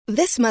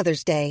This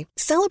Mother's Day,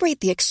 celebrate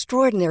the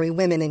extraordinary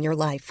women in your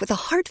life with a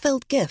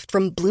heartfelt gift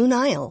from Blue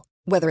Nile.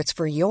 Whether it's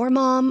for your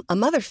mom, a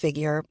mother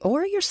figure,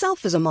 or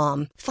yourself as a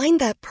mom, find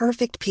that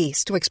perfect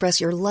piece to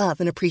express your love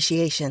and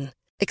appreciation.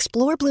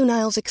 Explore Blue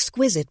Nile's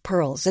exquisite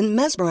pearls and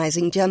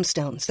mesmerizing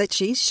gemstones that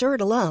she's sure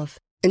to love.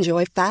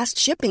 Enjoy fast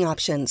shipping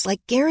options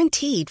like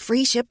guaranteed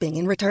free shipping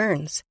and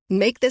returns.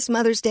 Make this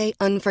Mother's Day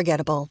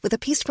unforgettable with a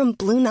piece from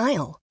Blue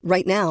Nile.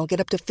 Right now, get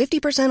up to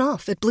 50%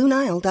 off at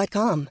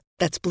BlueNile.com.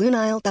 That's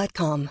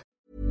BlueNile.com.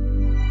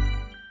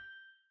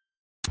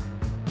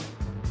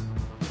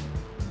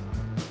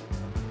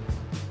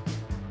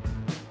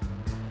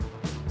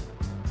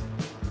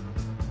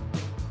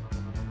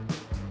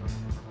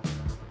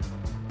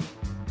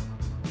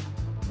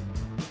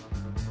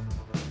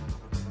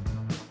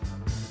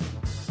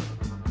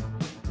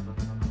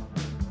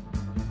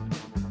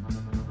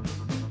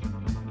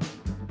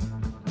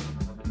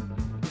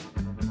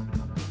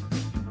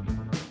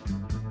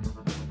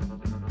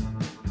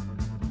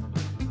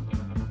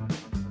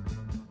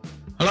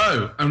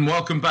 Hello and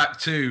welcome back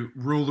to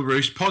Rule the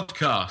Roost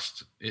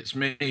podcast. It's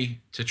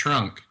me, to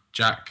Trunk,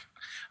 Jack.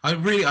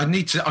 I've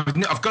got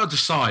to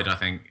decide, I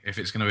think, if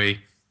it's going to be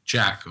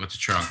Jack or to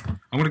Trunk. I'm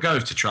going to go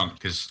to Trunk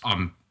because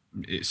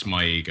it's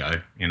my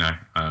ego, and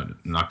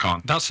I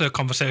can't. That's a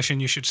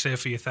conversation you should say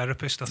for your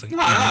therapist, I think.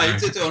 No,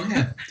 do it on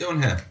here. Do it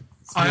on here.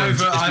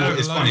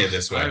 It's funnier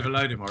this way. I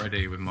overload him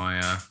already with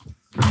my,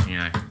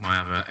 my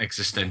other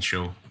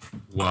existential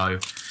woe.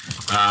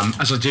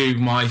 As I do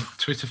my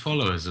Twitter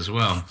followers as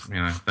well.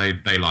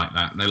 They like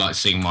that. They like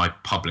seeing my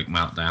public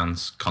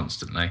meltdowns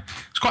constantly.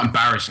 It's quite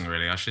embarrassing,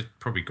 really. I should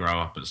probably grow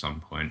up at some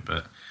point,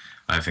 but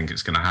I don't think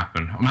it's going to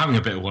happen. I'm having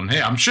a bit of one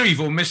here. I'm sure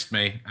you've all missed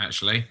me,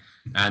 actually,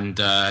 and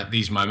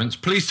these moments.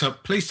 Please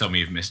tell me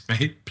you've missed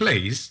me.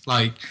 Please,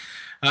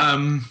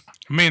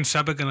 Me and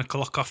Seb are going to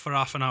clock off for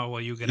half an hour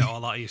while you get it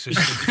all out of your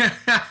system.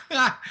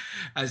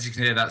 As you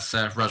can hear, that's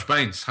Raj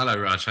Baines. Hello,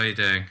 Raj. How are you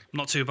doing?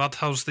 Not too bad.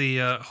 How's the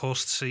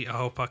host seat? I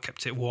hope I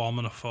kept it warm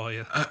enough for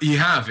you. You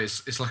have.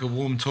 It's like a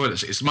warm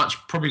toilet. It's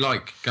probably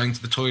like going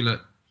to the toilet,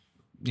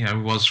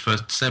 was for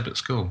Seb at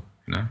school,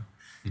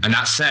 And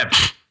that's Seb.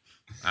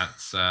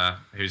 That's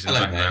who's in the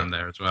background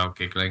there as well,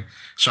 giggling.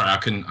 Sorry, I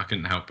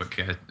couldn't help but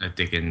get a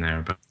dig in there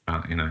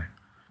about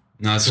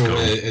No,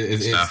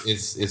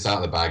 it's out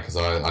of the bag because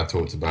I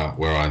talked about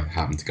where I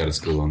happened to go to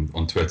school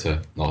on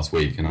Twitter last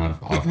week, and I've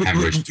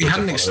hemorrhaged Twitter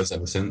followers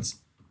ever since.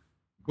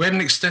 We had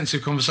an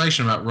extensive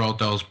conversation about Roald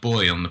Dahl's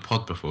Boy on the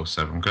pod before,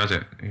 so I'm glad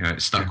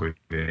it stuck with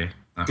you.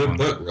 Good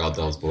book, Roald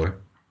Dahl's Boy.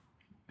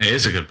 It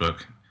is a good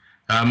book.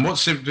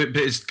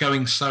 It's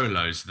Going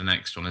Solo is the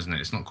next one, isn't it?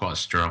 It's not quite as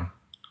strong.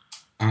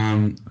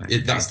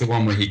 That's the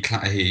one where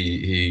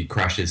he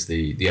crashes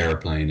the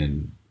aeroplane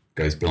and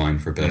goes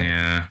blind for a bit.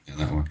 Yeah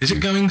that one. Is it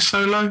Going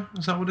Solo?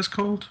 Is that what it's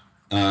called?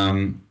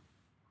 I'll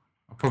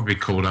probably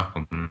called up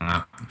on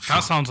that. That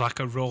sounds like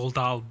a Roald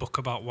Dahl book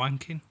about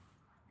wanking.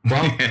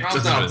 Well,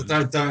 Roald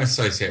Dahl, don't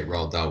associate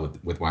Roald Dahl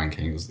with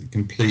wanking. It was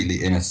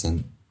completely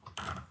innocent.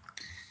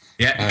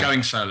 Yeah,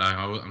 Going Solo.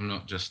 I'm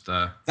not just...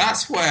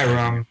 That's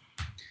where...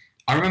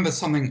 I remember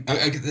something...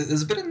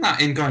 there's a bit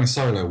in Going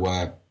Solo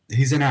where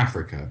he's in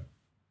Africa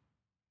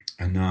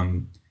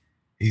and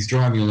he's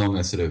driving along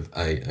a sort of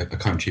a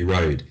country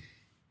road,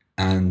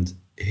 and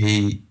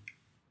he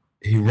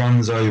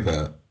runs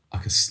over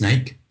like a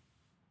snake,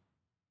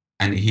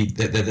 and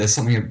there's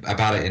something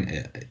about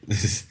it.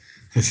 This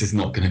is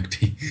not going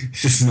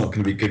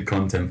to be good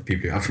content for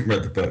people who haven't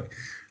read the book.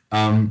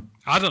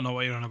 I don't know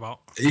what you're on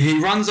about. He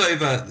runs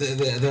over.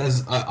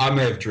 I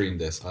may have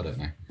dreamed this. I don't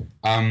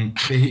know.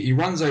 He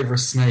runs over a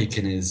snake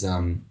in his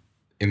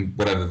in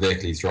whatever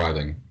vehicle he's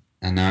driving,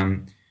 and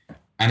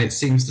it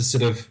seems to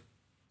sort of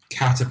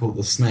catapult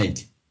the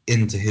snake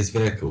into his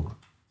vehicle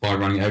by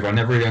running over. I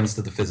never really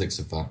understood the physics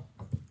of that.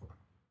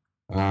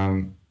 Do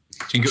you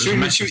think it was a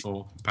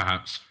metaphor,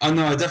 perhaps? Oh,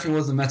 no, it definitely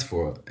wasn't a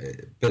metaphor.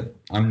 But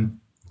I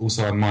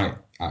might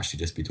actually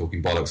just be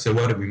talking bollocks. So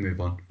why don't we move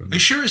on? Are you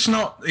sure it's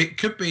not? It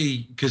could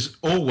be, because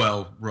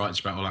Orwell writes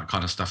about all that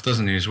kind of stuff,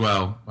 doesn't he, as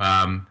well?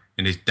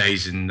 In his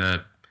days in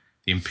the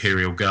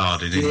Imperial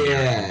Guard in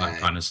India, all that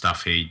kind of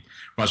stuff. He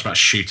writes about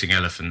shooting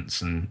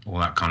elephants and all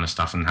that kind of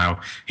stuff, and how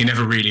he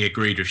never really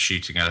agreed with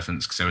shooting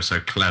elephants because they were so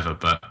clever,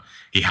 but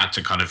he had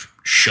to kind of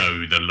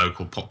show the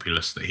local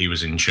populace that he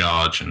was in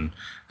charge, and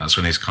that's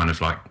when his kind of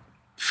like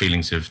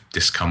feelings of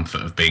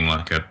discomfort of being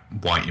like a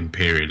white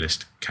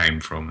imperialist came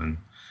from, and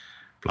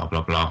blah,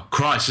 blah, blah.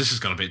 Christ, this has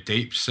got a bit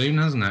deep soon,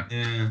 hasn't it?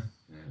 Yeah.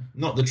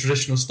 Not the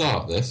traditional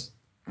start, this.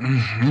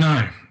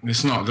 No,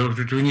 it's not. Do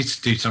we need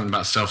to do something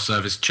about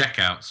self-service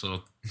checkouts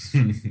or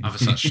other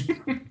such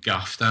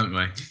guff, don't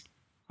we?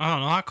 I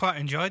don't know. I quite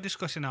enjoy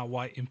discussing our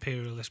white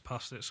imperialist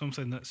past. It's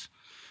something that's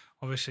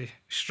obviously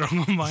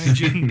strong on my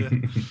agenda.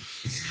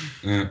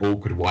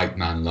 Awkward white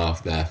man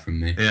laugh there from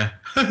me. Yeah.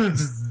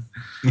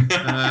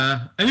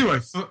 Anyway,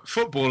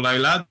 football, though,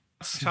 lads.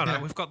 It's all right.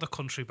 We've got the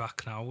country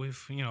back now.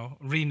 We've,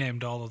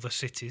 renamed all of the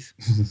cities.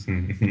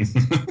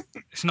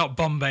 It's not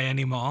Bombay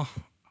anymore.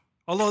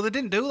 Although they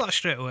didn't do that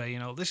straight away,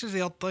 This is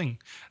the odd thing.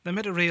 They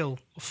made a real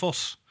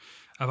fuss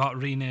about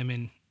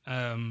renaming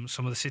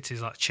some of the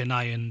cities like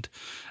Chennai and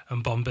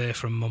Bombay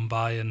from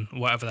Mumbai and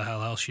whatever the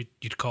hell else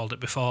you'd called it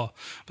before.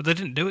 But they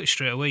didn't do it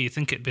straight away. You'd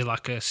think it'd be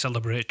like a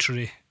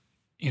celebratory,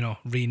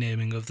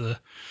 renaming of the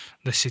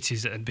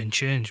cities that had been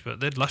changed, but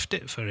they'd left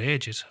it for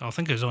ages. I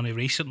think it was only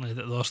recently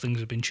that those things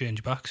had been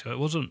changed back, so it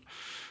wasn't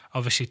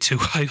obviously too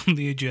high on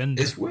the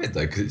agenda. It's weird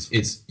though, because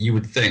it's you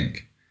would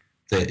think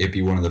that it'd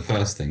be one of the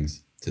first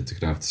things to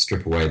kind of have to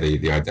strip away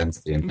the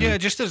identity. And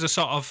just as a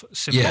sort of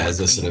symbolic as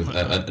a sort of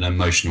an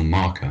emotional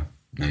marker,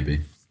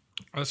 maybe.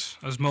 As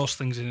most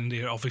things in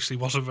India, obviously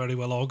wasn't very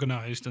well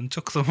organised and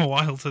took them a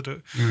while to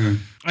do. Mm.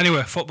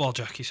 Anyway, football,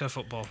 Jack. You said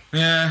football.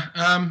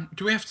 Yeah.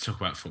 Do we have to talk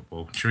about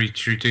football? Should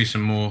we do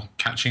some more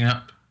catching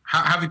up?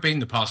 How have you been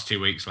the past 2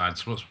 weeks,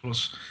 lads?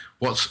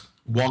 What's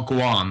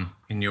wagwan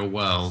in your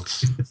world?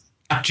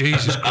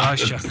 Jesus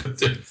Christ, Jack.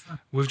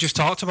 We've just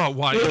talked about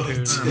white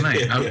appearance.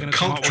 Mate,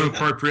 cultural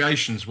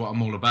appropriation is what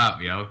I'm all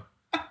about, yo.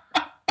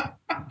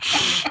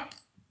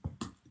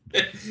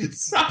 Don't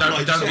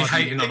be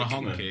hating on a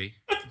honky.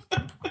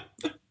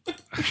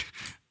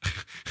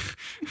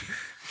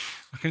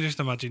 I can just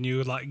imagine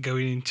you like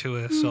going into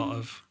a sort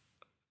of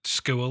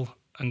school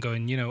and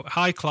going,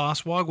 high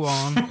class,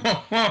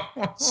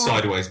 wagwan.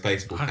 Sideways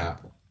baseball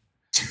cap.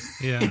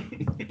 Yeah.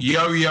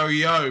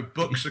 Yo,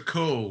 books are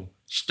cool.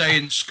 Stay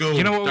in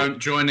school. Don't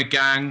join a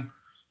gang,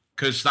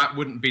 because that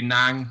wouldn't be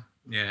Nang.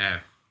 Yeah.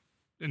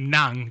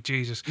 Nang,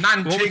 Jesus.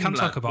 Nang what we can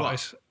talk about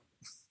is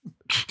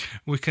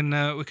we can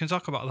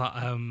talk about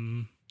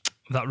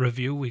that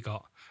review we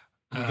got.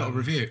 We got a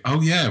review.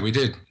 Oh yeah, we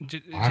did.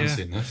 I haven't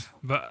seen this.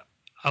 But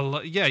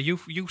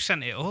you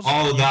sent it us.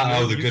 Oh,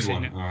 the good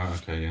one. Oh,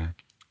 okay, yeah.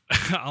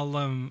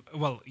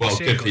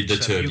 Good for the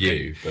two of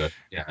you, but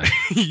yeah.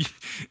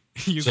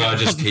 So I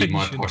just keep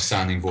my posh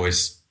sounding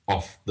voice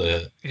off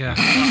the. Yeah,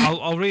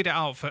 I'll read it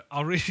out for.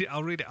 I'll read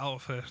it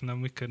out first, and then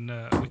we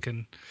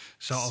can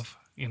sort of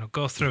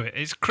go through it.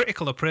 It's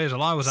critical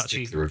appraisal. I was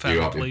actually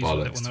fairly pleased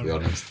with it when I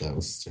read it. That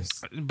was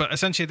just. But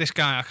essentially, this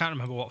guy, I can't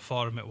remember what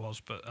forum it was,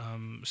 but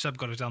Seb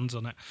got his hands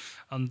on it,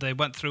 and they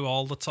went through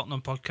all the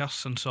Tottenham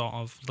podcasts and sort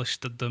of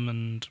listed them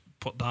and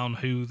put down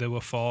who they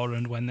were for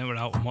and when they were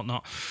out and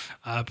whatnot.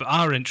 But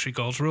our entry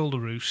goes Rule the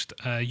Roost,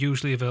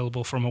 usually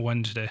available from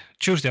a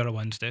Tuesday or a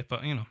Wednesday,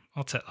 but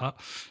I'll take that.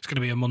 It's going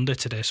to be a Monday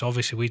today, so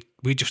obviously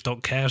we just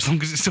don't care as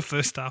long as it's the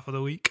first half of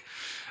the week.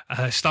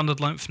 Standard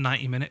length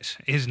 90 minutes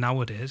is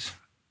nowadays.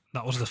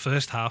 That was the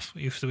first half.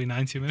 It used to be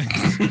 90 minutes.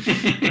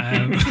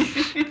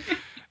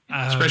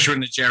 Especially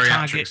when the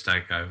geriatrics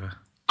take over.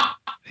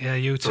 Yeah,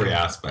 you too. 3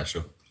 hour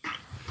special.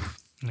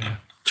 Yeah.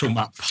 Talking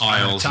about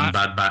piles and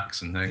bad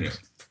backs and things.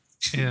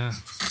 Yeah.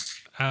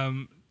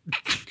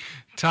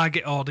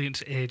 Target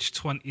audience age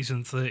 20s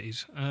and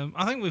 30s.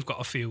 I think we've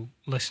got a few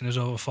listeners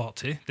over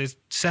 40. There's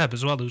Seb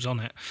as well who's on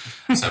it.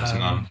 Seb's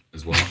mum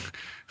as well.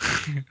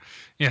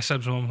 Yeah,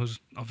 Seb's mum who's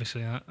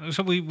obviously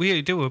so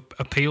we do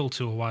appeal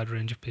to a wide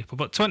range of people,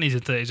 but 20s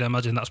and 30s, I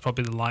imagine that's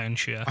probably the lion's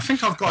share. I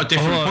think I've got a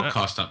different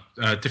podcast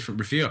up, different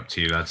review up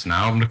to you lads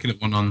now. I'm looking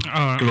at one on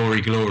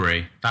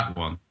Glory, that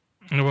one.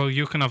 Well,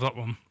 you can have that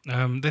one.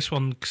 This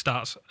one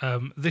starts,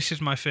 this is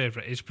my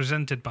favourite. It's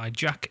presented by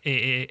Jack,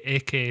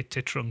 a.k.a.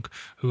 Titrunk,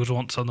 who was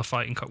once on the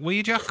Fighting Cock. Were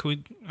you, Jack?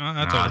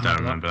 I don't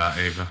remember that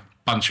either.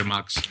 Bunch of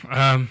mugs.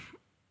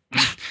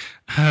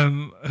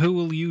 Who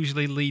will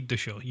usually lead the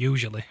show,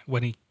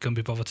 when he can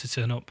be bothered to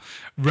turn up?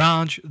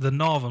 Raj, the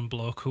northern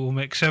bloke, who will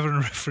make 7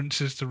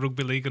 references to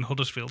rugby league and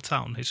Huddersfield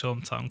Town, his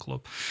hometown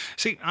club.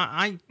 See,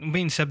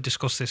 me and Seb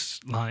discussed this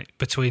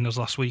between us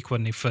last week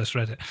when he first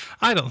read it.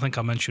 I don't think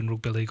I mentioned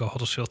rugby league or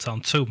Huddersfield Town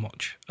too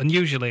much, and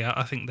usually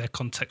I think they're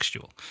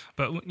contextual.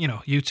 But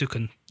you two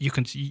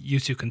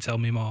can tell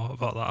me more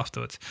about that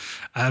afterwards.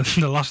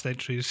 The last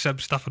entry is Seb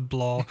Stafford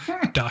Bloor -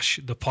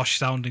 the posh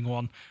sounding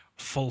one.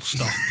 Full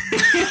stop.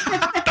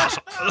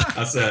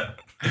 That's it.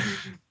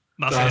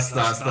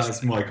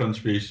 That's my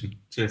contribution.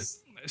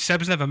 Just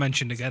Seb's never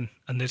mentioned again,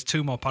 and there's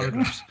 2 more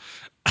paragraphs.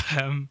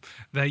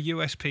 Their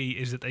USP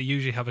is that they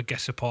usually have a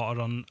guest supporter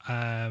on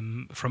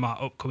from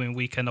our upcoming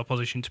weekend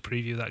opposition to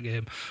preview that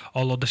game.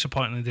 Although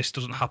disappointingly, this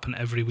doesn't happen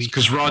every week.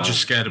 Because Roger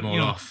scared them all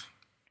off.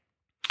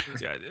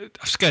 Yeah,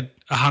 I've scared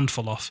a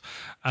handful off,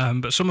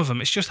 but some of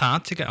them it's just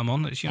hard to get them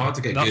on. It's hard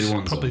to get good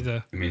ones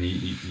on. I mean,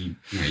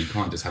 you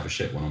can't just have a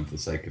shit one on for the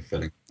sake of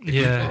filling.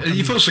 Yeah,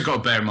 you've also got to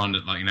bear in mind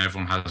that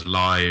everyone has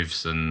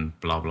lives and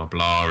blah blah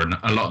blah, and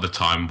a lot of the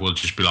time we'll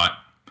just be like,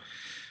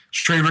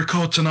 "Should we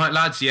record tonight,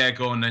 lads?" Yeah,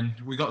 go on then.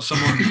 We got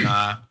someone.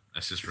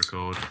 Let's just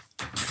record.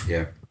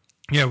 Yeah.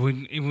 Yeah,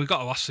 we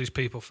got to ask these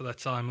people for their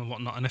time and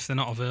whatnot, and if they're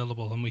not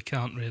available, then we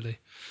can't really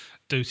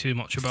do too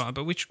much about it,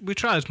 but we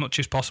try as much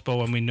as possible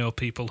when we know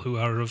people who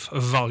are of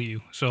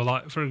value. So,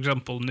 like for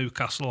example,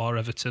 Newcastle or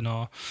Everton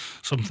or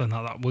something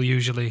like that, we'll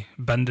usually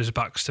bend his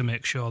backs to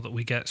make sure that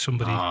we get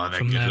somebody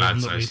from there.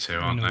 Lads, those two,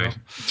 aren't they?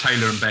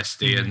 Taylor and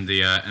Bestie and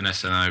the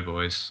NSNO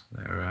boys.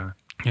 They're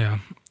yeah.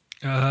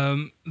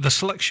 The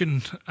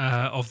selection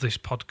of this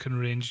pod can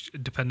range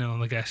depending on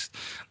the guest.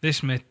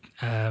 This may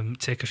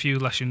take a few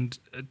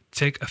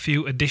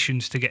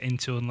additions to get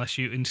into, unless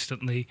you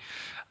instantly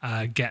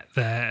get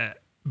their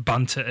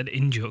banter and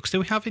in-jokes. Do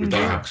we have in-jokes?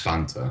 We don't have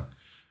banter.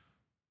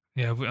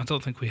 Yeah, I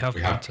don't think we have.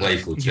 We have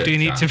playful chit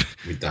chat.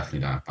 We definitely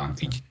don't have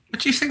banter. What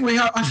do you think we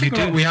have? I think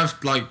we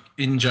have like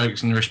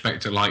in-jokes in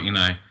respect to, like, you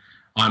know,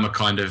 I'm a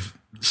kind of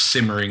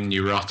simmering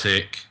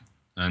neurotic,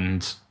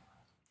 and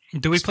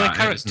do we play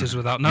characters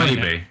without knowing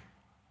it?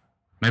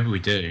 Maybe we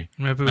do.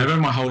 Maybe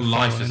my whole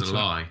life is a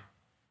lie.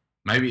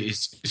 Maybe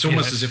it's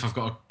almost as if I've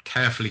got a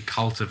carefully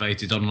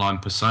cultivated online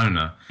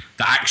persona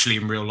that actually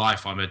in real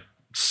life I'm a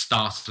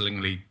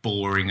startlingly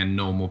boring and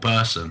normal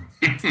person.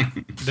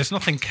 There's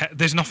nothing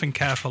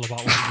careful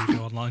about what you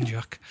do online,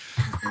 Jack.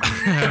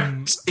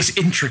 It's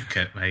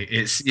intricate, mate.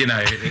 It's, you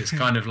know, it's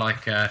kind of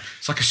like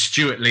it's like a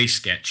Stuart Lee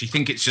sketch. You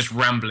think it's just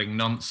rambling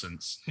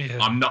nonsense. Yeah.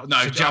 I'm not.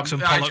 No, Jackson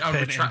Pollock. I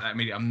retract that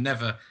immediately. I'm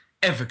never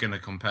ever going to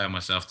compare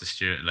myself to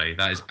Stuart Lee.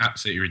 That is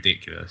absolutely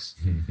ridiculous.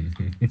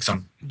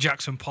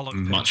 Jackson Pollock.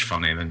 Much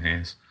funnier than he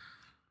is.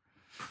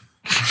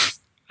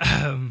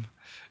 And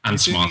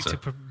smarter.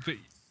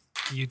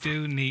 You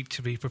do need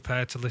to be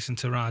prepared to listen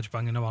to Raj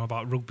banging on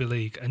about rugby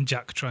league and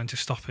Jack trying to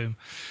stop him,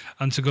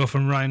 and to go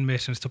from Ryan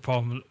Mason's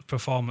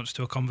performance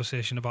to a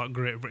conversation about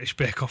Great British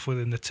Bake Off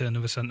within the turn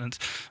of a sentence.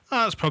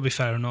 That's probably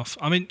fair enough.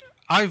 I mean,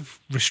 I've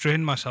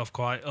restrained myself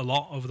quite a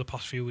lot over the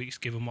past few weeks,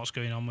 given what's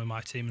going on with my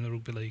team in the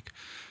rugby league,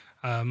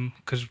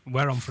 because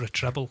we're on for a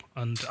treble,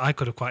 and I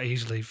could have quite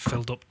easily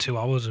filled up 2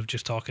 hours of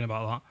just talking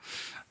about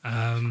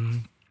that.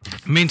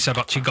 Me and Seb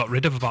actually got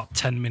rid of about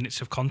 10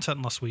 minutes of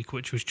content last week,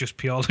 which was just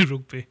purely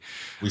rugby.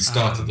 We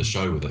started the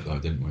show with it, though,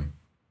 didn't we?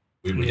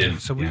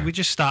 We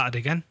just started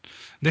again.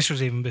 This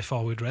was even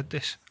before we'd read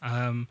this.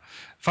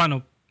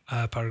 Final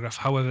paragraph.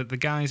 However, the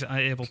guys are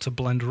able to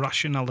blend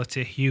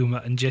rationality,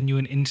 humour and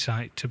genuine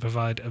insight to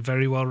provide a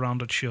very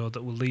well-rounded show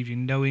that will leave you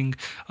knowing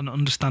and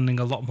understanding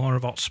a lot more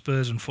about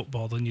Spurs and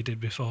football than you did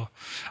before.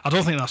 I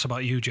don't think that's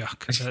about you,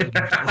 Jack.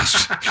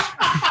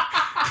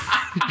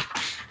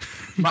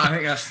 But I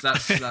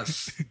think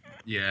that's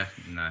yeah,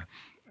 no.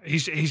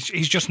 He's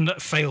just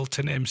failed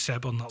to name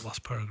Seb on that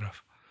last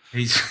paragraph.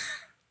 He's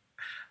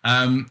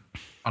I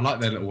like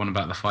their little one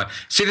about the fight.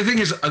 See, the thing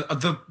is,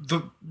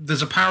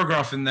 there's a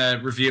paragraph in their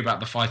review about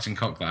the fighting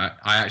cock that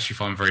I actually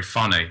find very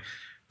funny.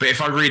 But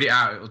if I read it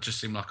out, it'll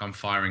just seem like I'm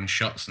firing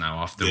shots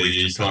now after we've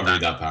just can't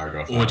read that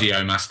paragraph.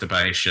 Audio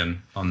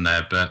masturbation on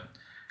there, but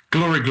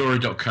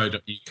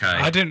gloryglory.co.uk.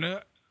 I didn't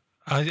know.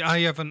 I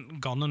haven't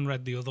gone and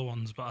read the other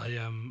ones, but I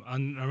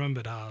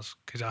remembered ours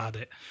because I had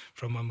it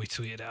from when we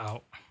tweeted it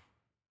out.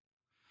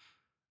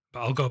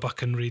 But I'll go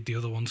back and read the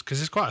other ones because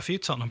there's quite a few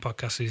Tottenham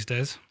podcasts these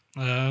days.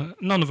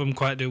 None of them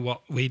quite do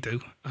what we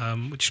do,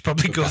 which is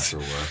probably good. Better or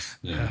worse.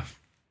 Yeah.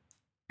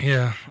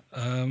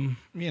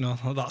 You know,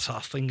 that's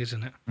our thing,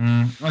 isn't it?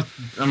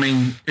 I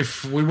mean,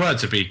 if we were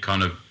to be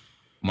kind of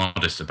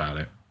modest about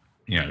it,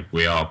 you know,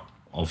 we are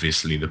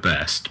obviously the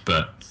best,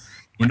 but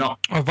we're not.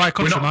 Oh, by a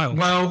country mile.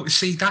 Well,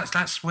 see,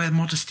 that's where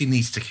modesty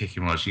needs to kick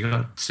in, Roger. You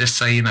got to just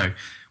say,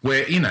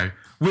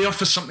 we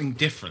offer something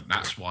different.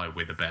 That's why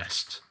we're the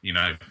best, you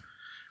know.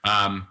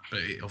 But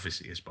it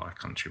obviously is by a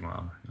country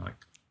mile. Like,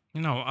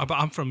 you know,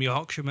 I'm from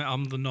Yorkshire, mate.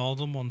 I'm the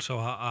northern one, so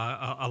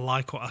I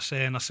like what I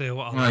say and I say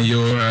what I like.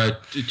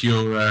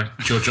 You're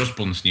George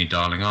Osborne's new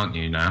darling, aren't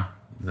you? Now,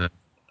 you're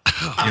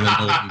the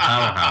northern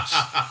powerhouse.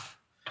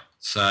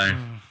 So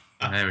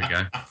there we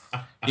go.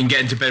 You can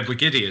get into bed with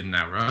Gideon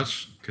now,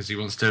 Raj, because he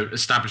wants to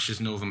establish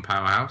his northern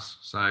powerhouse.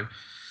 So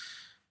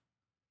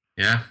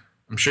yeah,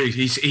 I'm sure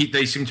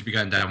they seem to be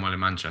going down well in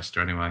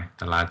Manchester anyway,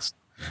 the lads.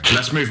 But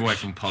let's move away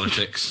from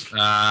politics.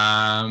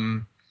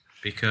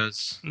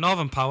 Because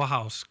Northern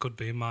Powerhouse could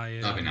be my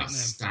nickname.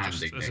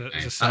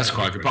 That's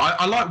quite good. But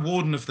I like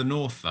Warden of the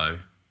North, though.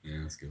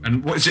 Yeah, that's good.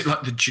 And what is it,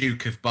 like the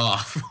Duke of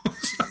Bath?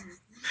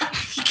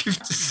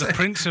 The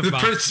Prince of Bath. The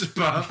Prince of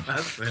Bath,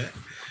 that's it.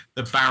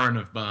 The Baron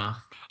of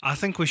Bath. I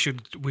think we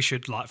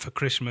should like for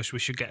Christmas we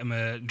should get him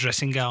a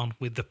dressing gown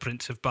with the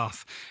Prince of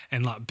Bath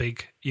in like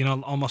big, you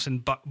know, almost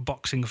in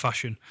boxing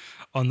fashion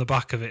on the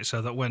back of it,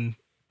 so that when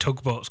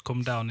tugboats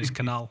come down his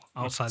canal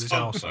outside his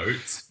house.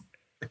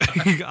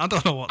 I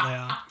don't know what they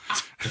are.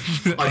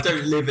 I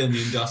don't live in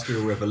the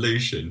Industrial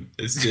Revolution.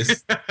 It's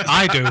just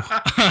I do.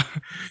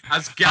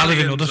 As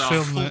galleons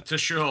are put to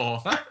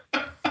shore.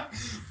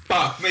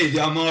 Fuck me, the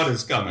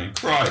Armada's coming.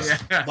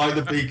 Christ, by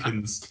the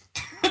beacons.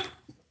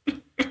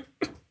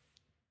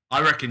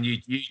 I reckon you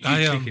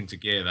kick into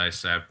gear though,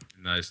 Seb.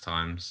 In those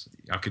times,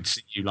 I could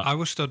see you like I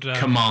was stood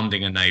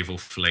commanding a naval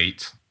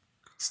fleet,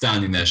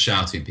 standing there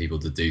shouting at people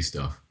to do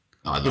stuff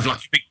with like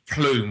a big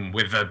plume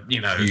with a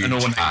an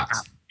ornate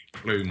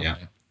plume. Yeah,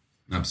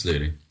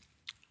 absolutely.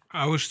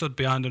 I was stood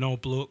behind an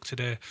old bloke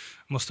today.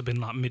 Must have been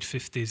like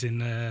mid-50s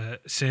in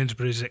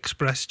Sainsbury's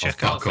Express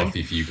checkout. Fuck off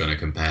if you're going to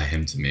compare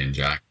him to me and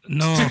Jack.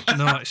 No,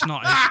 it's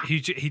not. He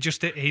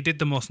did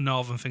the most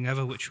northern thing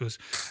ever, which was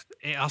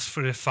it asked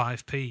for a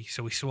 5p,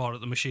 so he swore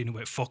at the machine and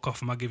went, "Fuck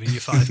off, am I giving you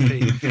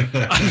 5p?"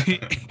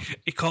 And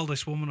he called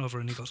this woman over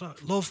and he goes, "Oh,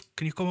 love,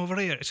 can you come over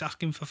here? It's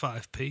asking for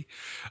 5p."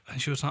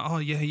 And she was like, "Oh,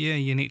 yeah,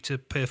 you need to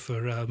pay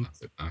for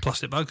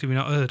plastic bags, have you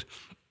not heard?"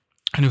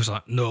 And he was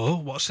like, "No,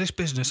 what's this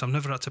business? I've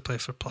never had to pay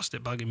for a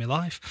plastic bag in my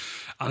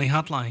life." And he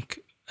had like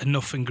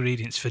enough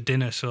ingredients for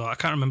dinner, so I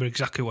can't remember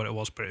exactly what it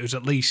was, but it was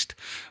at least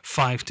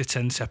 5 to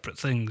 10 separate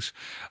things.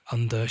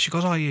 And she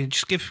goes, "Oh, you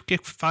just give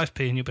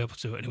 5p and you'll be able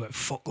to do it." And he went,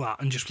 "Fuck that,"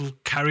 and just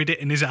carried it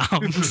in his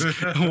arms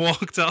and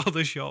walked out of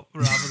the shop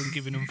rather than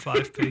giving him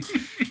 5p.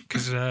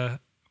 Because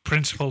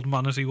principled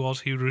man as he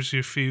was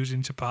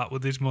refusing to part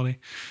with his money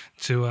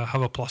to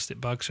have a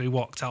plastic bag, so he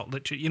walked out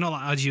literally,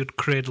 like as you'd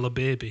cradle a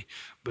baby,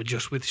 but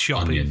just with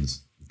shopping.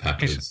 Onions,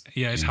 peppers.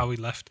 It's how he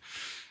left.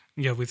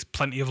 Yeah, with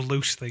plenty of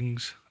loose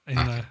things in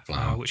there,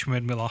 which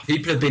made me laugh.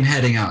 People have been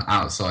heading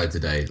outside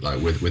today,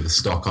 like with a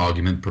stock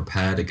argument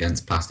prepared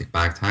against plastic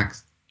bag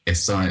tax.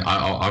 It's like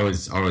I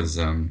was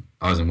in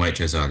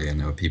Waitrose earlier, and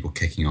there were people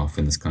kicking off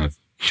in this kind of.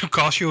 Of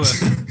course you were.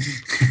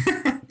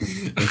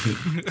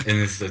 in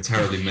this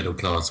terribly middle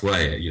class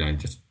way,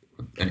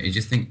 and you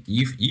just think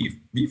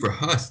you've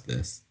rehearsed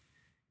this.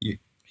 Yeah,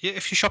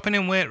 if you're shopping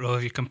in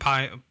Waitrose, you can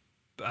part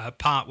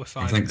with 5p.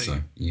 I think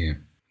so. Yeah.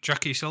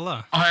 Jackie, you still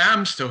there? I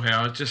am still here.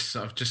 I've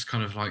just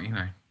kind of like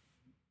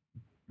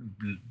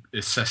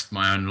assessed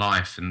my own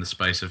life in the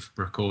space of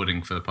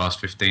recording for the past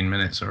 15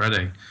 minutes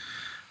already,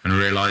 and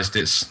realised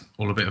it's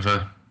all a bit of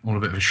a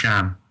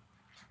sham.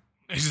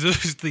 Is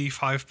this the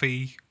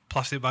 5p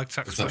plastic bag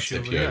tax push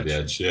over the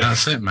edge? Yeah.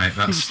 That's it, mate.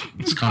 That's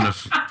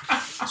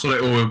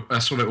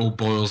what it all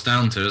boils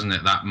down to, isn't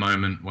it? That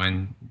moment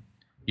when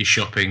you're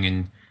shopping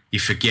and you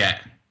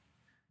forget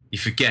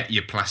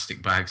your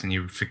plastic bags and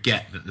you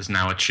forget that there's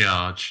now a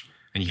charge,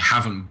 and you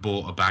haven't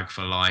bought a bag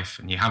for life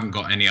and you haven't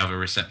got any other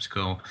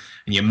receptacle,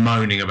 and you're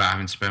moaning about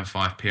having to spend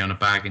 5p on a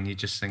bag, and you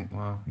just think,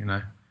 well,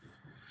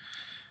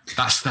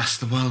 that's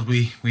the world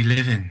we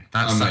live in.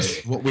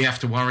 That's what we have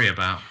to worry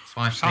about.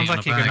 5p Sounds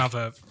like you're going to have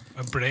a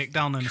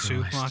breakdown in the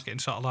supermarket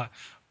and sort of like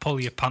pull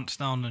your pants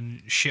down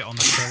and shit on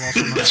the till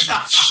or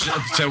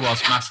something. Till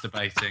whilst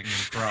masturbating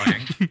and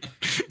crying.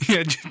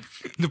 Yeah,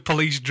 the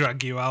police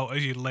drag you out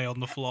as you lay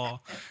on the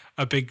floor,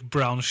 a big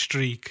brown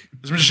streak.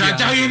 Do you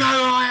know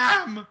who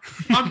I am?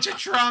 I'm too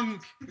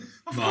drunk.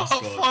 I've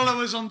got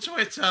followers on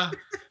Twitter.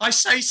 I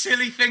say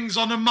silly things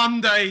on a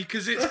Monday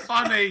because it's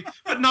funny,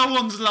 but no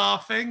one's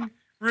laughing,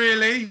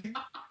 really.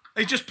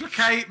 They just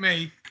placate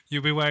me.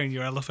 You'll be wearing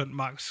your elephant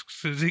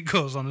masks as it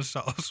goes on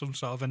some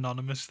sort of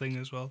anonymous thing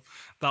as well.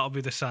 That'll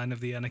be the sign of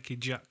the Anarchy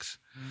Jacks.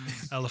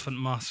 Elephant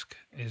mask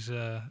is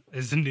the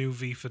new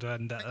V for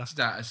Vendetta.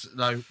 That's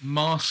though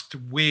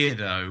masked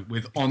weirdo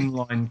with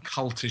online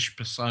cultish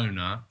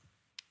persona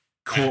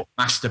caught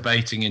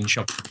masturbating in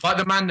shop, like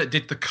the man that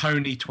did the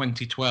Coney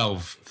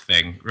 2012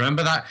 thing.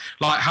 Remember that?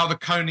 Like how the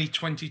Coney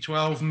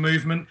 2012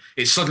 movement,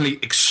 it suddenly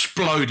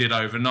exploded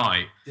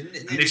overnight. And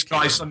this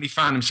guy suddenly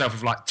found himself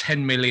with like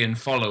 10 million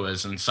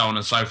followers and so on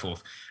and so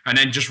forth, and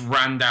then just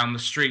ran down the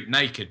street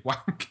naked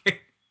wanking.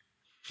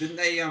 Didn't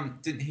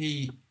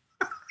he?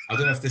 I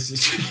don't know if this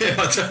is true.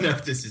 I don't know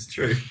if this is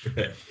true,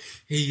 but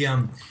he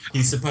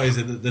supposed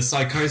that the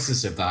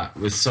psychosis of that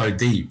was so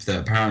deep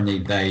that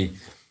apparently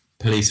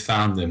police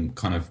found them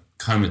kind of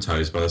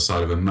comatose by the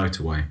side of a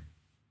motorway.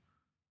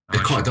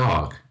 It's quite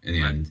dark in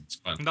the end.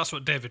 And that's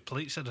what David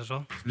Pleat said as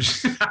well.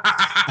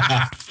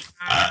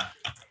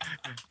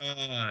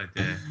 Oh,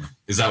 dear.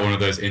 Is that one of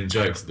those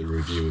in-jokes that the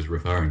review was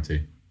referring to?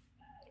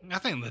 I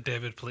think the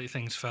David Pleat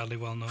thing's fairly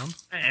well known.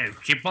 Oh,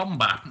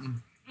 Chibomba.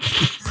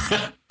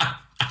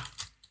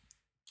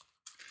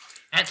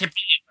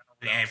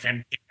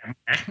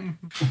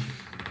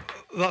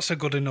 That's a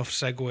good enough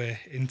segue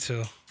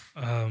into...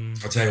 I'll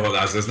tell you what,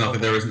 lads,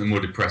 there isn't a more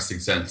depressing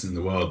sentence in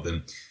the world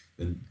than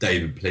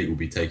David Pleat will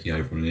be taking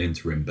over on an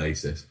interim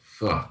basis.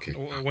 Fuck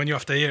it. When you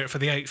have to hear it for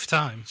the 8th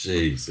time.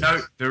 Jesus.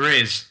 No, there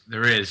is.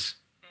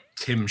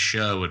 Tim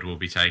Sherwood will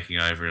be taking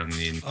over on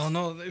the... Oh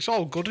no, it's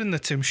all good in the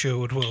Tim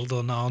Sherwood world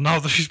though now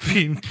that he's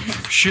been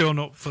shown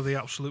up for the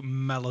absolute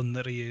melon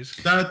that he is.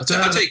 I'll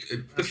tell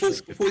you, before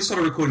we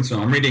started recording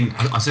tonight, I'm reading,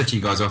 I said to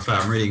you guys off air,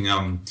 I'm reading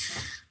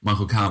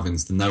Michael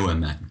Calvin's The Nowhere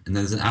Men, and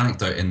there's an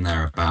anecdote in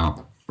there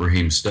about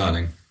Raheem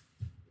Sterling.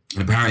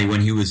 And apparently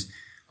when he was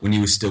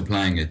still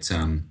playing at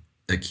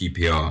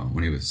QPR,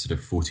 when he was sort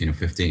of 14 or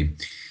 15,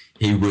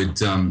 he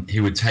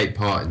would take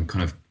part in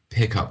kind of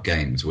pick-up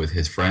games with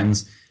his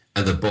friends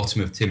at the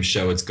bottom of Tim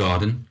Sherwood's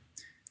garden,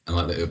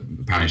 and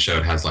apparently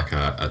Sherwood has like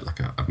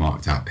a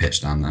marked out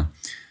pitch down there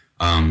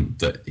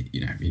that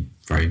he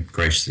very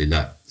graciously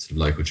let sort of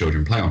local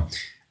children play on,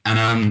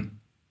 and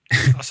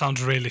that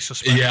sounds really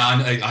suspect. Yeah,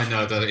 I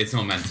know that it's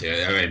not meant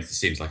to. I mean, it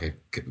seems like a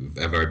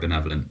very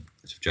benevolent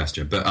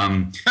gesture, but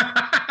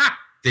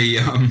the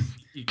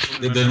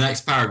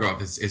next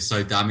paragraph is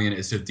so damning, and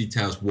it sort of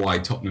details why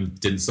Tottenham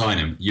didn't sign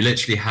him. You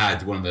literally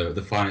had one of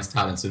the finest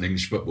talents in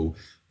English football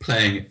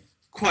playing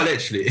quite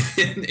literally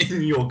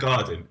in your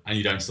garden, and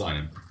you don't sign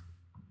him.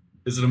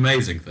 It's an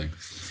amazing thing.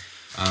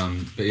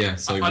 But yeah,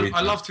 so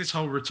I loved his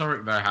whole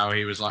rhetoric though, how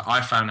he was like,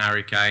 I found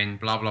Harry Kane,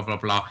 blah, blah, blah,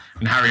 blah.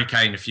 And Harry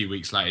Kane a few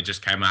weeks later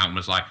just came out and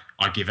was like,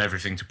 I give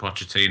everything to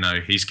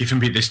Pochettino. He's given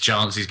me this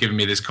chance. He's given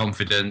me this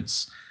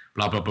confidence,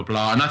 blah, blah, blah,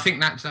 blah. And I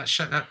think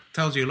that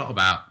tells you a lot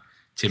about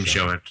Tim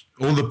Sherwood.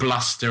 All the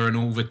bluster and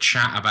all the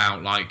chat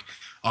about like,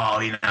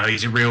 oh, you know,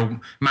 he's a real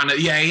man.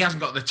 Yeah, he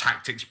hasn't got the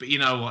tactics, but you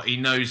know what? He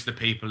knows the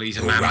people. He's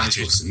a man.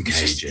 Rattles and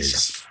cages.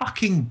 He's a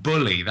fucking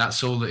bully.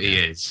 That's all that he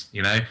is,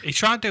 you know? He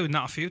tried doing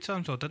that a few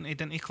times, though, didn't he?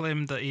 Didn't he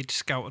claim that he'd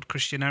scouted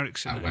Christian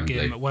Eriksen at a Wembley.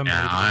 game at Wembley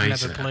but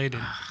never played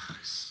him?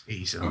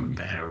 He's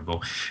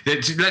unbearable.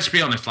 Let's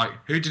be honest, like,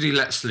 who did he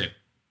let slip?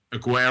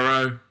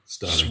 Aguero?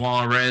 Sterling.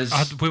 Suarez?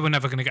 We were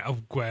never going to get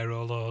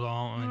Aguero, though,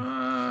 aren't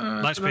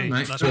we? Let's be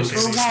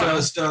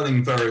serious.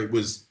 Sterling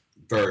was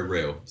very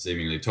real,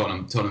 seemingly.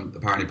 Tottenham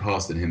apparently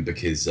passed on him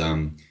because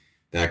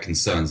they had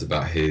concerns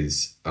about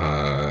his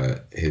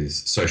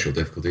social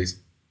difficulties.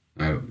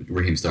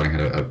 Raheem Sterling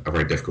had a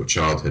very difficult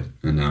childhood,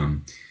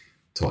 and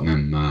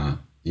Tottenham,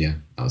 that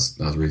was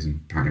the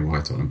reason apparently why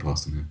Tottenham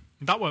passed on him.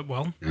 That went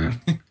well. Yeah,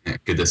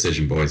 good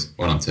decision, boys.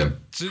 Well done, Tim.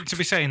 To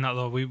be saying that,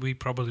 though, we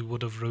probably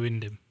would have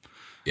ruined him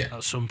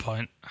at some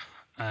point,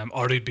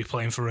 or he'd be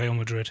playing for Real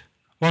Madrid.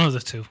 One of the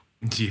two.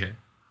 Yeah.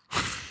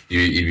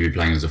 He'd be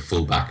playing as a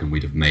fullback, and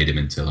we'd have made him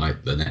into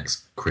like the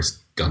next Chris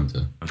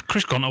Gunter.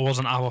 Chris Gunter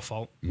wasn't our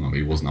fault. Well,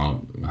 he wasn't our.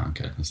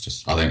 Okay,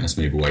 let's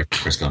move away from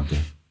Chris Gunter.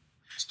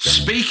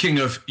 Speaking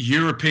of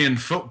European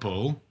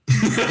football,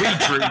 we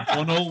drew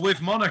 1-1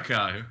 with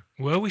Monaco.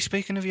 Were we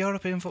speaking of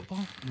European football?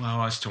 Well,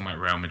 I was talking about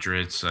Real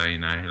Madrid, so, you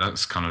know,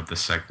 that's kind of the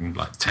second,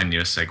 like,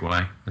 tenuous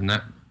segue, isn't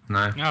it?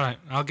 No? All right,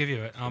 I'll give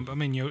you it. I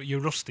mean, you're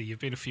rusty. You've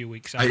been a few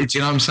weeks out. Do you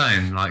know what I'm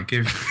saying? Like,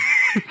 give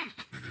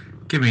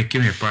me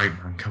a break,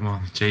 man. Come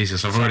on.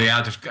 Jesus, I've already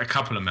had a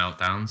couple of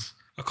meltdowns.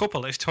 A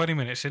couple? It's 20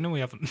 minutes in and we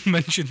haven't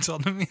mentioned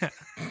Tottenham yet.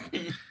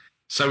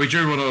 So we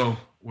drew 1-1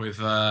 with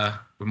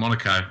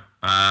Monaco.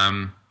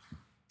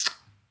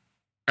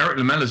 Eric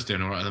Lamella's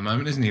doing all right at the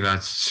moment, isn't he,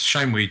 lads? It's a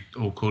shame we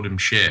all called him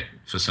shit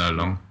for so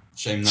long.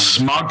 Shame.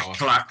 Smug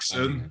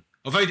Klaxon.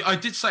 Although I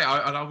did say,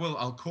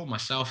 I'll call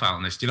myself out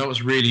on this. Do you know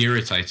what's really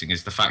irritating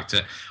is the fact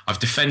that I've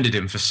defended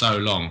him for so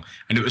long,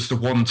 and it was the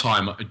one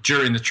time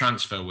during the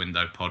transfer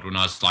window pod when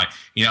I was like,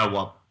 you know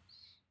what,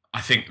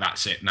 I think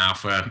that's it now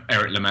for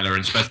Eric Lamela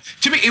and Spurs.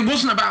 To me, it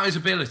wasn't about his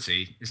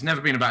ability. It's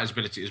never been about his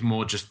ability. It was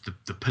more just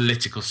the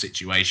political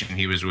situation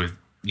he was with,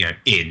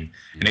 in,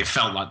 and it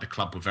felt like the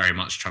club were very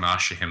much trying to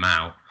usher him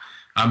out.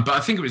 But I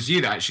think it was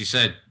you that actually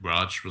said,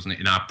 Raj, wasn't it,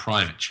 in our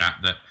private chat,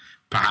 that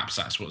perhaps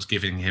that's what's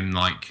giving him,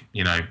 like,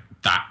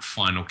 that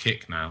final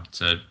kick now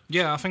to...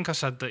 Yeah, I think I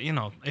said that,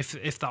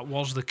 if that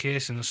was the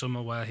case in the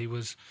summer where he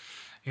was,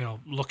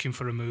 looking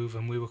for a move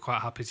and we were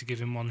quite happy to give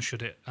him one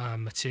should it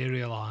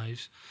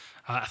materialise.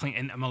 I think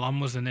Inter Milan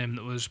was the name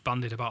that was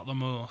bandied about the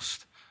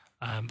most,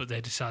 but they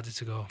decided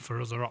to go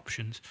for other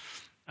options.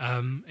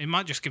 It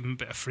might just give him a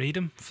bit of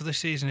freedom for this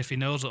season if he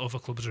knows that other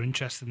clubs are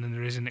interested and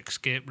there is an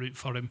escape route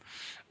for him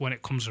when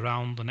it comes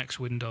around the next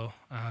window.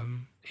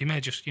 He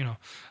may just,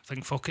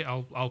 think, fuck it,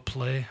 I'll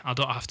play. I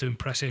don't have to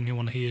impress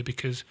anyone here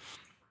because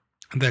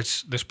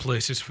there's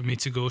places for me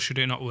to go should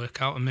it not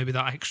work out. And maybe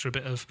that extra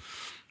bit of,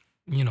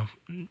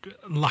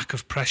 lack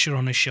of pressure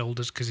on his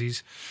shoulders because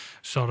he's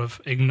sort of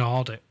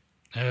ignored it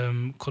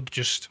could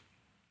just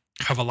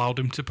have allowed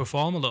him to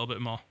perform a little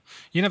bit more.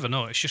 You never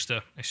know. It's just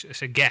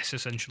it's a guess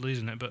essentially,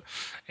 isn't it? But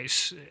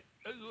it's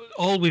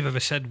all we've ever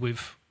said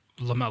with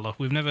Lamela.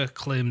 We've never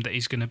claimed that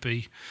he's going to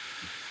be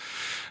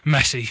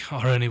Messi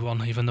or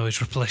anyone, even though he's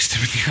replaced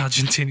him in the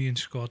Argentinian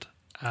squad.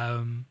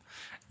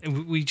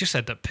 We just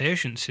said that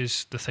patience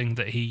is the thing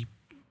that he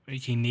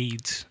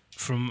needs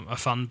from a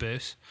fan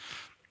base,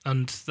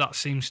 and that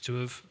seems to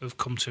have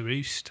come to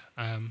roost.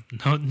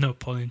 No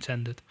pun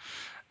intended.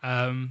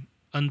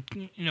 And,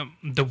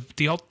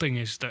 the odd thing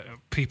is that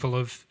people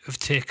have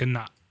taken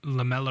that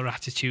Lamela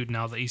attitude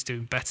now that he's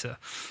doing better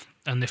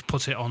and they've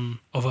put it on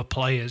other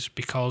players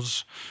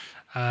because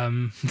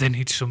they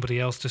need somebody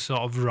else to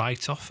sort of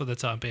write off for the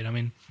time being. I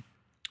mean,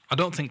 I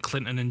don't think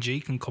Clinton and G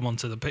can come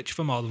onto the pitch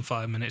for more than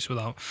 5 minutes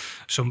without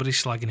somebody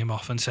slagging him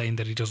off and saying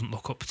that he doesn't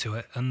look up to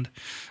it. And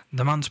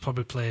the man's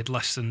probably played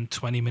less than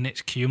 20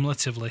 minutes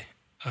cumulatively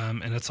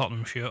in a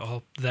Tottenham shirt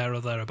or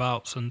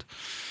thereabouts, and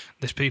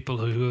there's people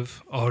who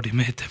have already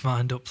made their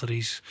mind up that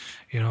he's,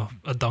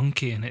 a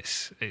donkey, and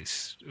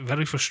it's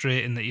very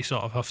frustrating that you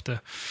sort of have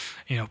to,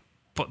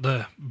 put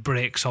the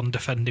brakes on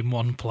defending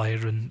one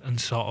player and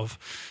sort of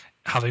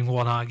having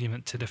one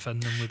argument to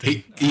defend them with.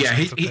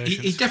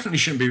 He definitely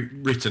shouldn't be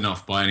written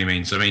off by any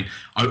means. I mean,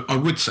 I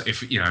would say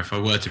if I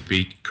were to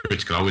be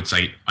critical, I would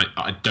say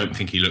I don't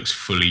think he looks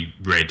fully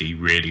ready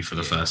really for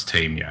the first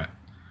team yet.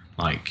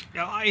 Like,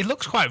 he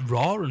looks quite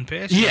raw and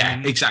pacey.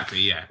 Yeah,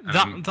 exactly. Yeah,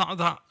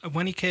 that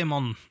when he came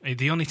on,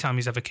 the only time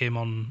he's ever came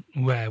on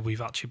where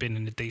we've actually been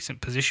in a decent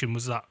position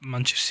was that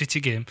Manchester City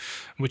game,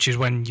 which is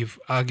when you've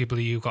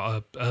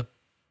got a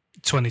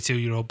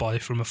 22-year-old boy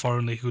from a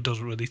foreign league who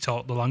doesn't really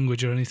talk the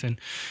language or anything.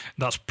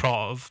 That's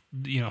part of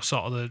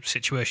sort of the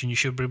situation you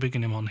should be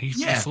bringing him on. He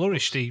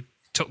flourished.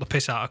 took the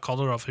piss out of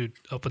Kolarov, who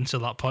up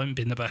until that point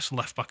been the best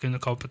left back in the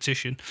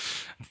competition.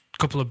 A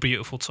couple of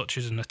beautiful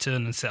touches and a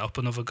turn and set up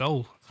another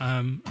goal.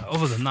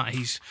 Other than that,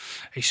 he's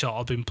sort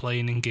of been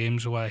playing in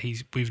games where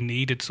we've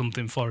needed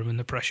something for him, and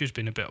the pressure's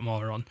been a bit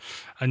more on.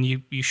 And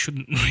you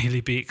shouldn't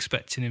really be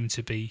expecting him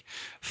to be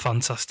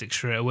fantastic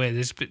straight away.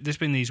 There's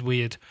been these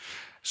weird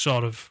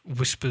sort of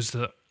whispers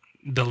that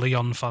the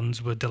Lyon fans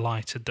were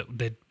delighted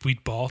that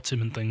we'd bought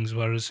him and things,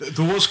 whereas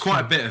there was quite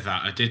a bit of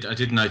that. I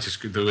did notice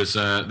there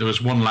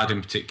was one lad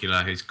in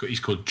particular. He's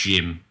called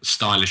Jim,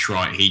 stylish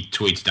right. He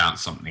tweeted out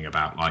something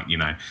about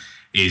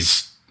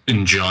is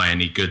N'Jie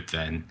any good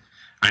then?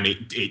 And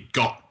it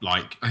got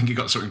I think it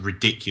got something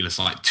ridiculous,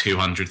 like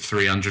 200,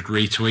 300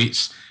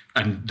 retweets,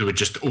 and there were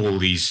just all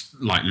these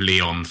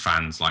Lyon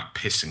fans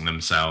pissing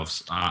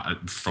themselves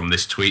from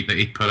this tweet that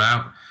he put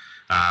out.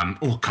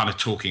 All kind of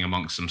talking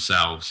amongst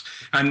themselves.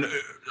 And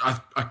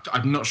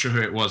I'm not sure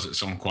who it was that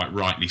someone quite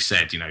rightly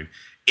said,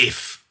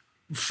 if,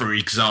 for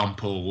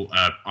example,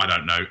 I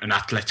don't know, an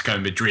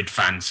Atletico Madrid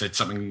fan said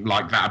something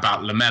like that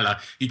about Lamela,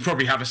 you'd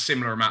probably have a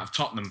similar amount of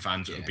Tottenham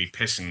fans that would be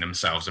pissing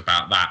themselves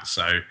about that.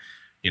 So,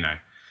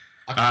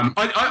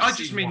 I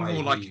just mean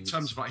more in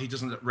terms of he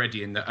doesn't look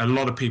ready, and that a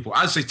lot of people,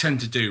 as they tend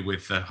to do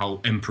with the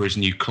whole Emperor's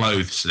New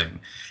Clothes thing,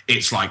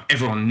 it's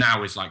everyone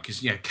now is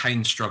because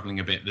Kane's struggling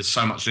a bit. There's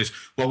so much this.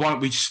 Well, why don't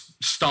we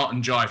start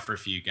N'Jie for a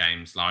few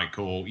games,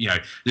 or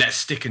let's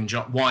stick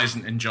N'Jie. Why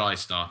isn't N'Jie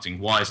starting?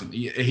 Why isn't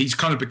he's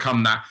kind of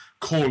become that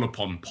call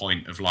upon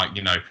point of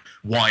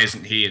why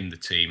isn't he in the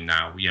team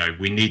now?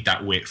 We need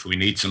that width, we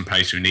need some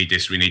pace, we need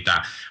this, we need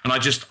that. And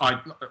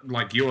I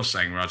like you're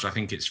saying, Raj, I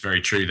think it's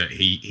very true that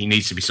he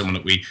needs to be someone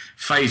that we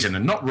phase in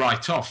and not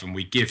write off, and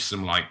we give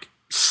some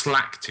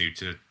slack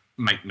to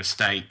make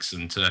mistakes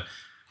and to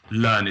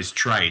learn his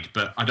trade.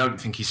 But I don't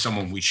think he's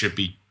someone we should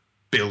be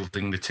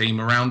building the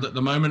team around at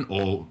the moment,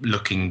 or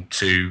looking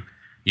to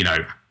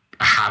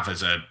have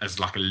as a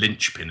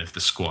linchpin of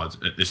the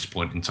squad at this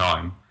point in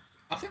time.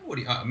 I think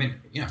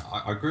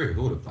I agree with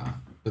all of that,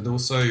 but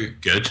also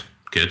good.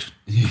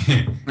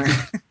 Yeah.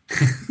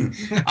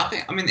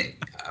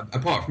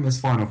 Apart from his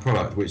final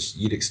product, which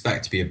you'd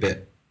expect to be a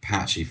bit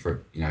patchy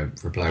for a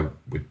player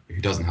who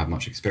doesn't have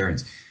much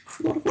experience,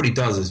 a lot of what he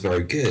does is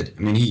very good.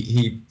 I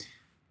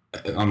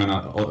mean,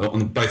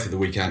 on both of the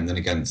weekend and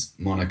against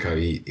Monaco,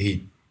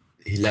 he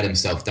let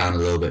himself down a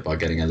little bit by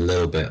getting a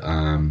little bit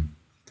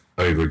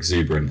over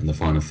exuberant in the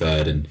final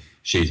third and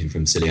shooting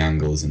from silly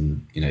angles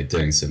and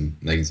making some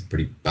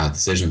pretty bad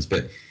decisions.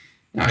 But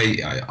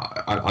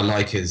I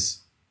like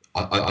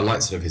I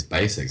like sort of his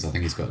basics. I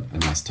think he's got a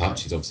nice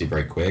touch. He's obviously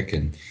very quick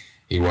and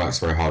he works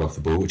very hard off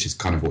the ball, which is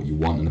kind of what you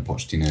want in a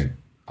Pochettino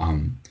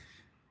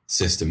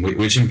system.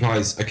 Which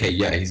implies,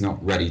 he's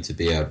not ready to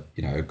be a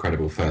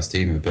credible first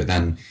teamer, but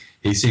then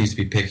he seems to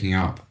be picking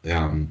up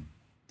the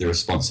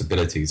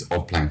responsibilities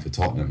of playing for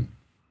Tottenham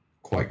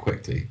quite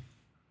quickly.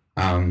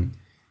 And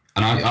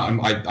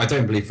I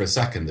don't believe for a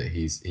second that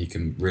he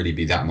can really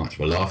be that much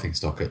of a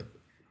laughingstock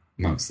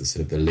amongst the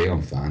sort of the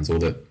Lyon fans, or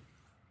that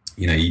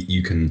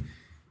you can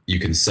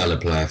sell a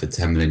player for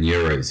 10 million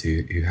euros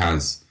who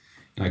has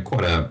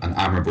quite an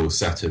admirable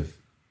set of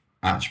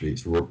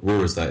attributes,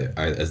 raw as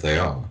they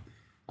are.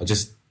 It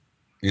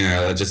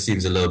just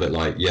seems a little bit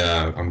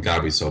I'm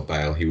glad we sold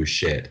Bale. He was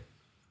shit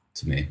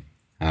to me.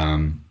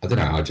 I don't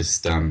know.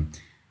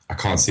 I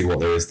can't see what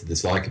there is to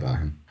dislike about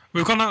him.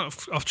 We've gone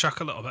off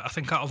track a little bit. I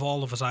think out of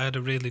all of us, I had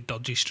a really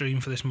dodgy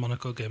stream for this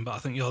Monaco game, but I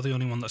think you're the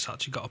only one that's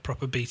actually got a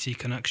proper BT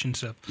connection,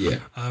 Seb. Yeah.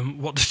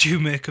 What did you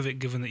make of it,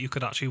 given that you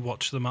could actually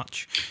watch the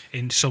match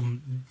in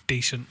some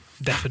decent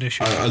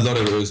definition? I thought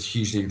it was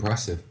hugely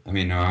impressive. I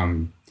mean,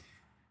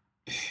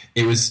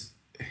 it was...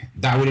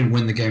 That we didn't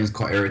win the game was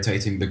quite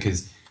irritating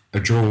because a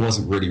draw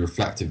wasn't really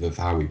reflective of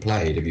how we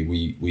played. I mean,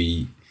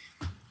 we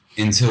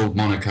until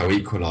Monaco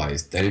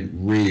equalised, they didn't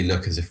really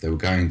look as if they were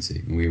going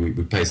to. We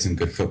played some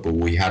good football.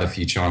 We had a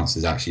few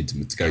chances actually to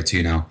go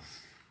 2-0.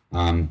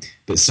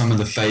 But some of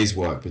the phase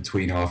work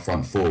between our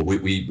front four,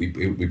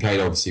 we played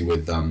obviously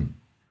with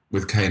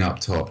Kane up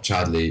top,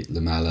 Chadli,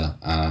 Lamela,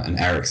 and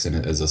Eriksen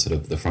as a sort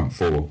of the front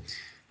four,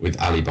 with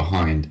Ali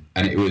behind.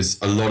 And it was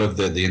a lot of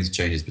the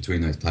interchanges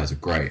between those players were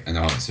great. And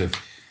sort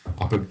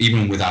of,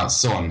 even without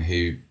Son,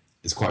 who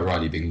is quite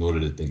rightly being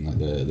lauded as being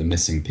the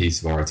missing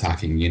piece of our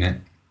attacking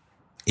unit,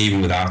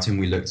 even without him,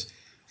 we looked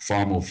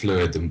far more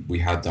fluid than we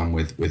had done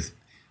with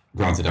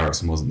granted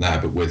Eriksen wasn't there,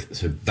 but with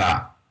sort of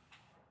that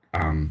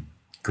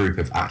group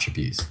of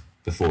attributes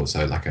before.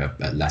 So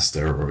at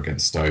Leicester or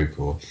against Stoke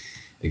or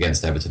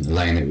against Everton, the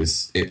lane,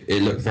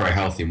 it looked very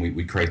healthy and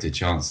we created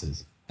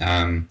chances.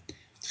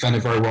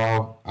 Defended very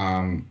well.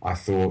 I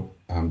thought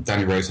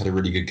Danny Rose had a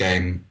really good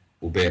game,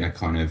 albeit in a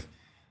kind of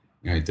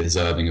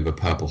deserving of a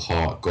Purple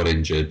Heart, got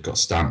injured, got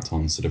stamped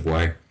on sort of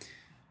way.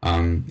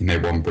 He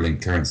made one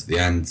brilliant clearance at the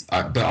end,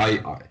 but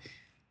I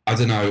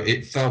don't know.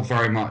 It felt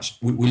very much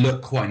we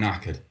looked quite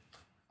knackered.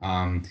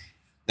 I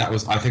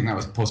think that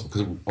was possible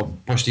because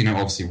Pochettino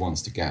obviously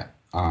wants to get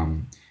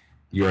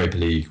Europa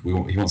League.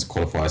 He wants to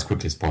qualify as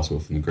quickly as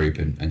possible from the group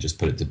and just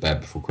put it to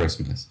bed before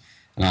Christmas,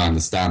 and I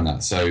understand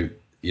that. So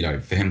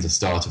for him to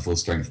start a full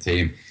strength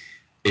team,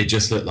 it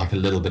just looked like a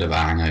little bit of a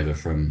hangover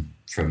from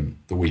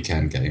the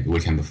weekend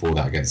before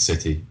that against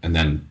City, and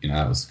then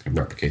that was kind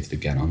of replicated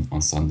again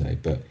on Sunday.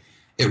 But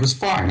it was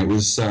fine. It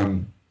was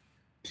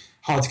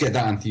hard to get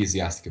that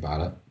enthusiastic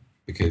about it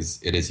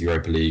because it is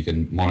Europa League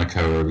and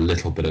Monaco are a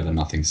little bit of a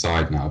nothing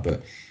side now.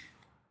 But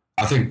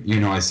I think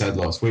I said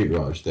last week,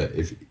 Raj, that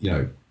if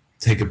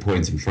take a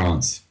point in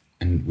France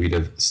and we'd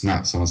have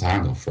snapped someone's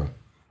hand off for it.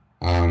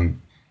 And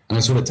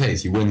that's all it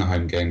takes. You win the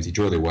home games, you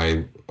draw the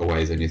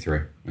away is only 3,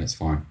 and it's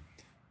fine.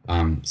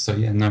 So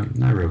yeah,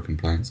 no real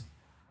complaints.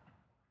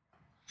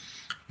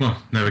 Well,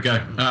 there we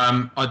go.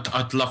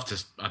 I'd love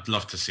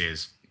to see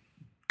us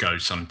go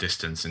some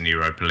distance in the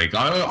Europa League.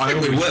 I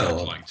always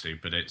would like to,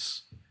 but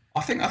it's.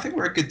 I think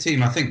we're a good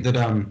team. I think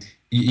that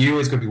you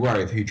always got to be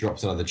worried of who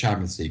drops out of the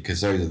Champions League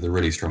because those are the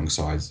really strong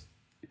sides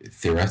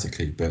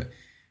theoretically. But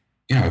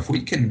if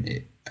we can,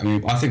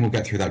 I think we'll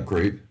get through that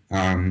group.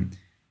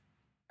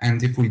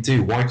 And if we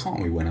do, why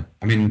can't we win it?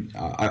 I mean,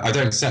 I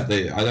don't accept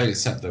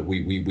that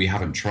we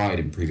haven't tried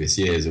in previous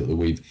years or that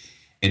we've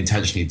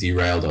intentionally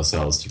derailed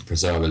ourselves to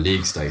preserve a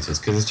league status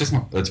because it's just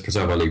not to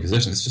preserve our league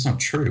position. It's just not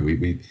true.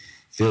 We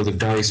fielded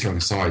very strong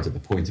sides at the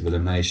point of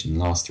elimination in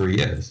the last 3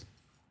 years.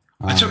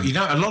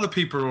 A lot of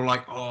people are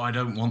like, "Oh, I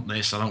don't want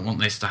this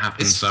to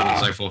happen," so on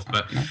and so forth.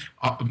 But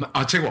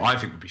I'll tell you what I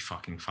think would be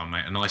fucking fun,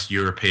 mate. A nice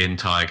European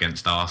tie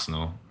against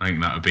Arsenal. I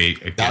think that would be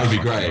a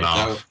good great.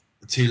 Laugh.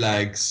 2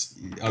 legs.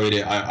 I mean,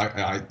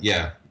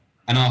 yeah.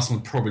 And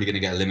Arsenal probably going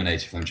to get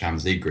eliminated from the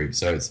Champions League group,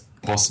 so it's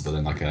possible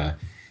in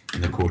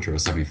the quarter or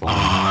semi-final.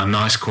 Oh, a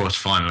nice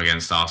quarter-final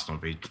against Arsenal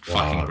would be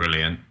fucking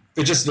brilliant.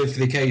 But just for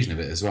the occasion of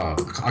it as well.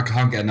 I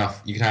can't get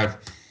enough. You could have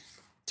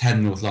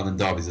 10 North London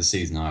derbies a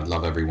season. I'd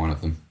love every one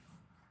of them.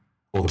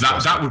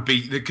 That would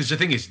be, because the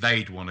thing is,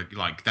 they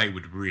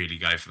would really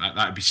go for that.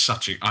 That would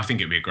be I think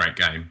it'd be a great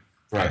game.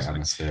 Great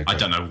atmosphere. I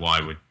don't know why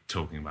we're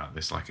talking about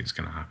this like it's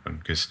going to happen,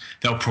 because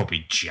they'll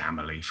probably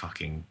jammily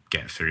fucking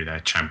get through their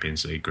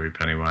Champions League group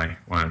anyway,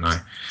 won't they?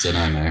 Don't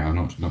know, mate. I'm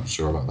not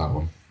sure about that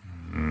one.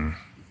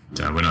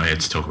 We're not here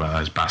to talk about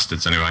those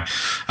bastards anyway.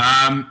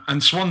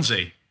 And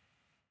Swansea,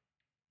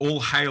 all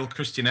hail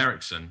Christian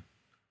Eriksen,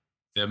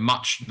 the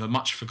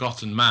much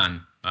forgotten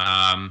man.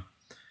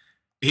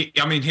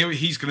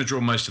 He's going to draw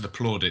most of the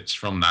plaudits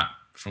from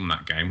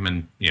that game,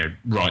 and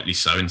rightly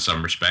so in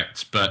some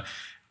respects. But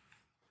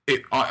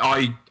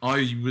I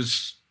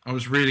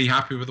was really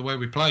happy with the way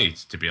we played,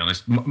 to be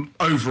honest.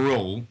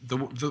 Overall,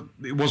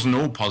 it wasn't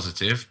all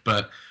positive,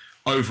 but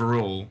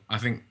overall, I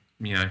think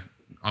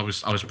I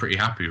was pretty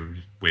happy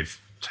with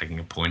taking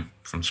a point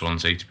from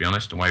Swansea, to be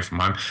honest, away from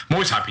home. I'm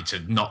always happy to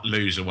not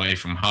lose away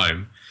from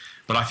home,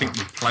 but I think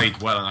we played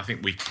well, and I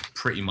think we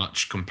pretty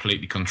much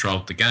completely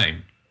controlled the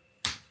game.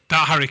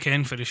 That Harry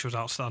Kane finish was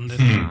outstanding.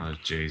 Oh,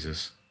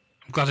 Jesus.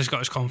 I'm glad he's got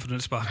his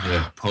confidence back.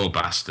 Yeah, poor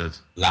bastard.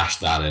 Lashed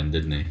that in,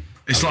 didn't he?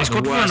 It's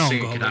good for an own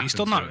goal. He's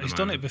done that. He's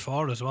done it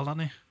before as well,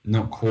 hasn't he?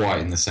 Not quite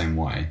in the same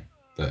way,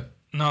 but...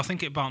 No, I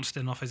think it bounced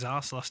in off his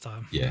arse last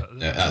time. Yeah,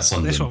 that's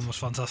Sunderland. This one was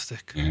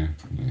fantastic. Yeah.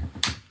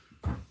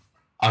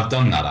 I've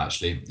done that,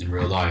 actually, in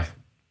real life,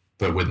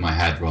 but with my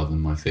head rather than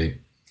my feet.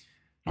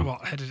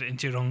 What, headed it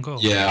into your own goal?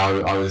 Yeah,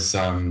 I was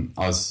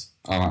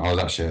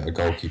actually a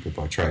goalkeeper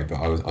by trade, but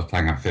I was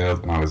playing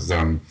outfield, and I was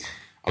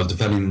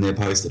defending the near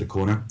post at a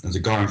corner. There was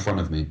a guy in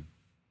front of me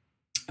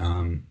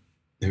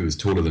who was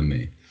taller than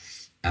me,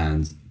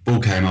 and ball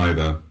came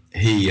over.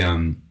 He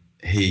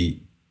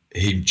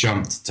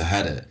jumped to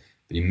head it,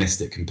 but he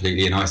missed it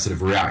completely, and I sort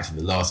of reacted at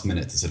the last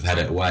minute to sort of head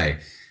it away,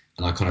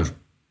 and I kind of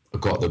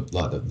got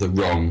the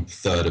wrong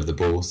third of the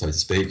ball, so to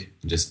speak,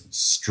 and just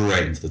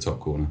straight into the top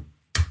corner.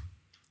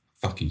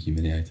 Fucking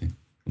humiliating.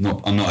 I'm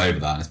not over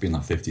that. It's been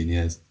like 15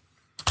 years.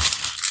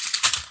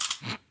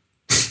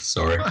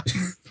 Sorry.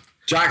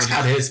 Jack's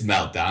had his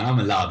meltdown. I'm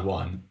allowed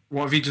one.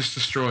 What have you just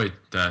destroyed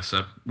there,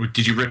 sir?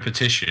 Did you rip a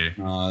tissue?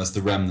 That's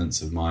the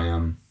remnants of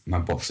my my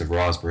box of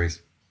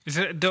raspberries. Is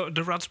it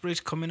the raspberries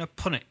come in a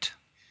punnet?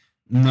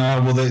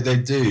 No, well they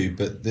do,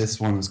 but this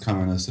one's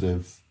come in a sort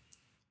of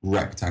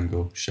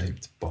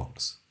rectangle-shaped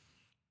box.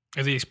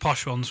 Are these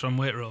posh ones from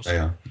Waitrose? They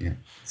are, yeah.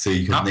 So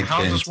you can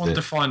how does one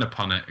define a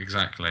punnet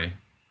exactly?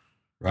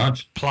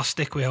 Raj?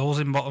 Plastic with holes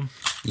in bottom.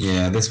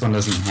 Yeah, this one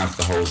doesn't have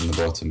the holes in the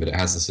bottom, but it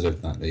has the sort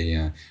of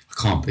I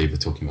can't believe we're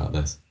talking about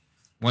this.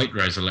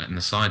 Waitrose are letting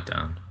the side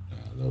down.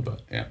 A little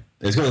bit, yeah.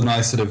 It's got a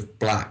nice sort of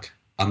black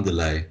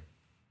underlay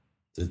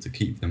to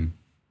keep them.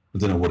 I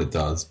don't know what it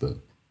does, but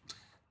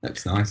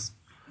looks nice.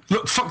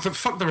 Look, fuck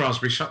the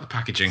raspberry. Shut the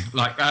packaging.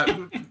 Like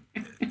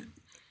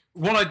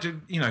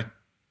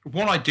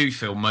what I do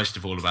feel most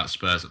of all about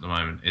Spurs at the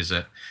moment is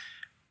that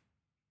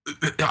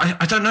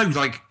I don't know,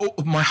 like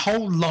my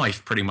whole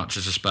life pretty much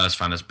as a Spurs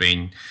fan has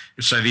been,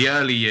 so the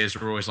early years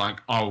were always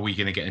like, are we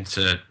going to get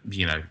into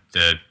the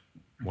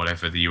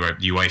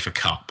UEFA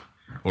Cup,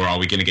 or are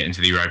we going to get into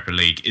the Europa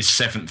League? Is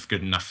 7th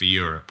good enough for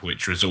Europe,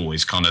 which was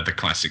always kind of the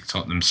classic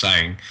Tottenham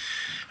saying,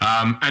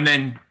 and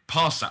then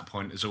past that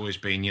point has always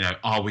been,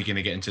 are we going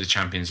to get into the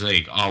Champions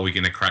League? Are we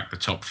going to crack the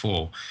top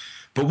 4?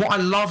 But what I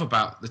love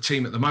about the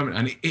team at the moment,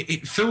 and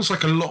it feels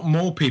like a lot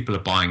more people are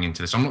buying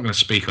into this. I'm not going to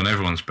speak on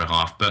everyone's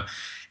behalf, but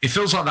it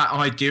feels like that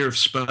idea of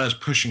Spurs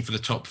pushing for the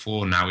top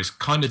 4 now is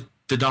kind of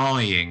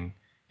dying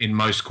in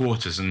most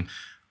quarters. And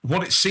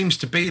what it seems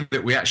to be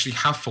that we actually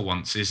have for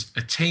once is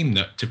a team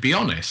that, to be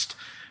honest,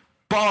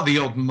 bar the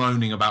odd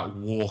moaning about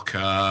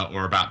Walker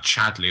or about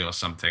Chadley or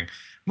something,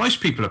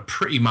 most people are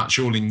pretty much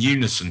all in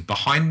unison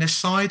behind this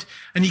side,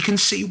 and you can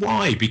see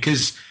why,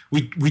 because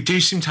we do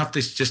seem to have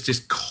this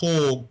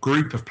core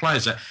group of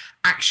players that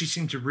actually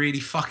seem to really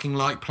fucking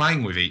like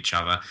playing with each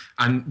other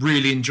and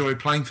really enjoy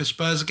playing for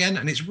Spurs again,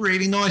 and it's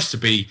really nice to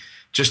be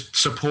just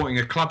supporting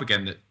a club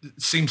again that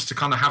seems to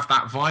kind of have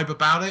that vibe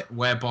about it,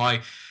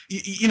 whereby,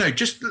 you know,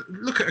 just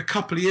look at a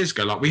couple of years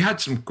ago, like we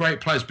had some great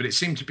players, but it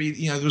seemed to be,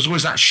 you know, there was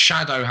always that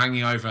shadow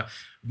hanging over.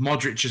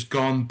 Modric has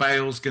gone,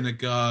 Bale's going to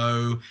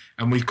go,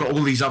 and we've got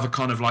all these other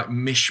kind of like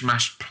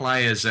mishmash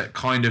players that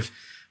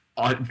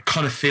I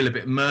kind of feel a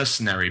bit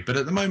mercenary. But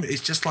at the moment,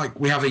 it's just like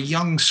we have a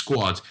young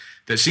squad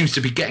that seems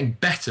to be getting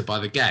better by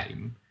the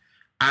game,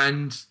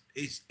 and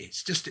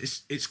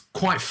it's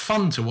quite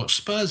fun to watch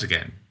Spurs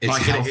again. It's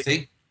like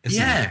healthy,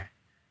 isn't it?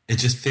 It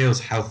just feels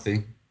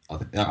healthy.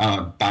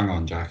 Bang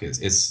on, Jack. It's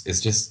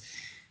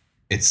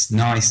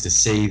nice to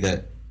see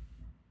that.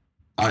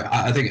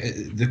 I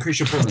think the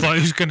crucial point. I thought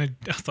he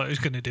was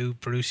gonna do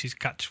Bruce's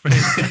catchphrase.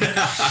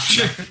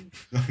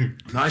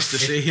 Nice to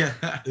see you.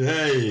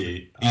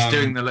 Hey, he's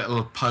doing the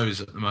little pose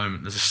at the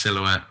moment. There's a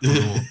silhouette.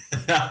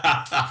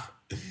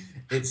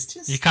 It's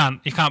just you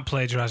can't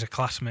plagiarise a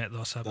classmate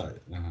though, Seb.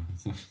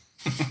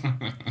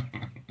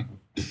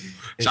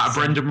 Is that a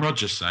Brendan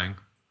Rodgers saying?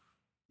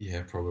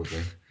 Yeah,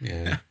 probably.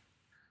 Yeah.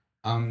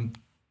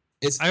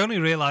 I only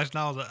realised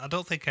now that I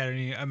don't think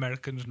any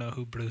Americans know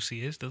who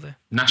Brucey is, do they?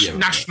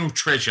 National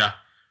treasure.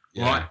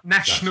 Yeah, right?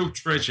 National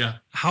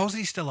treasure. How's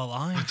he still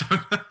alive?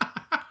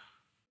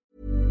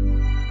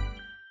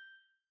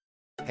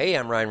 Hey,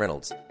 I'm Ryan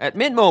Reynolds. At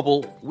Mint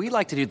Mobile, we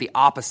like to do the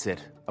opposite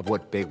of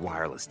what Big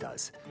Wireless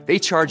does. They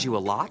charge you a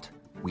lot,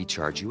 we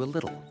charge you a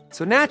little.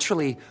 So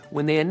naturally,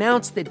 when they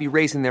announced they'd be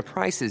raising their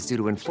prices due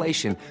to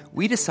inflation,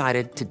 we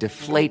decided to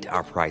deflate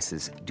our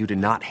prices due to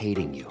not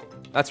hating you.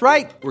 That's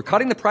right. We're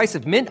cutting the price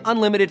of Mint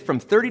Unlimited from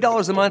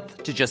 $30 a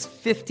month to just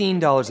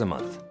 $15 a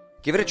month.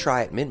 Give it a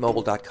try at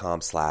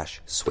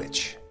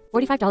mintmobile.com/switch.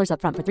 $45 up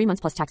front for 3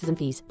 months plus taxes and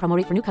fees. Promo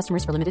rate for new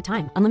customers for limited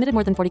time. Unlimited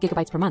more than 40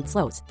 gigabytes per month.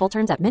 Slows full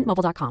terms at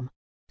mintmobile.com.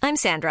 I'm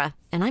Sandra,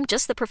 and I'm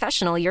just the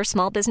professional your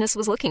small business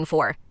was looking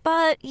for.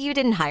 But you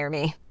didn't hire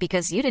me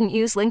because you didn't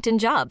use LinkedIn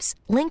Jobs.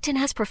 LinkedIn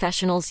has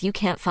professionals you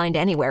can't find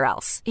anywhere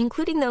else,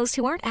 including those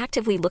who aren't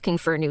actively looking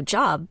for a new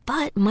job,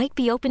 but might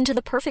be open to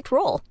the perfect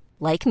role,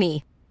 like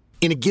me.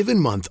 In a given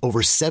month,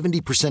 over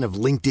 70% of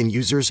LinkedIn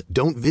users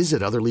don't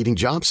visit other leading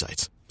job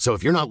sites. So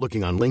if you're not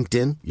looking on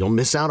LinkedIn, you'll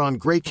miss out on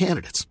great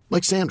candidates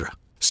like Sandra.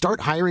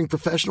 Start hiring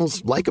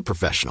professionals like a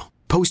professional.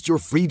 Post your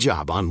free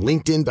job on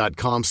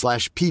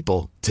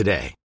linkedin.com/people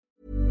today.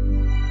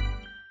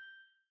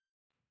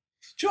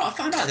 Do you know what I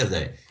found out the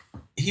other day?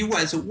 He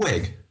wears a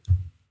wig.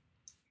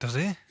 Does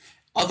he?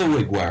 Other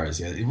wig wearers,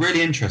 yeah.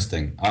 Really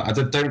interesting. I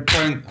don't.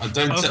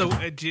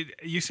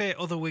 You say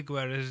other wig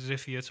wearers as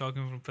if you're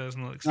talking from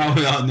personal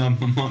experience. No,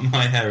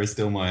 my hair is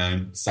still my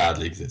own,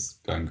 sadly, because it's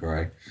going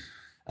grey.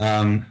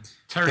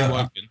 Terry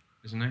Wogan,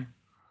 isn't he?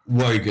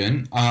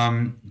 Wogan.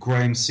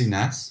 Graham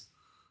Souness.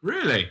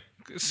 Really?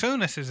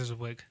 Souness is a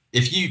wig.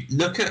 If you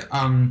look at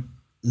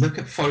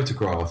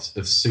photographs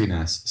of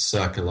Souness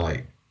circa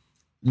like,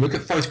 look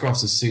at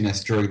photographs of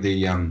Souness during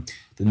the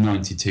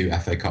 92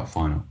 FA Cup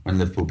final when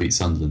Liverpool beat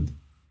Sunderland,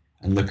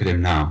 and look at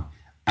him now,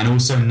 and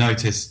also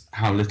notice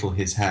how little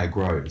his hair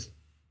grows.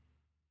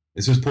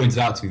 This was pointed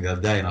out to me the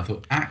other day, and I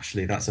thought,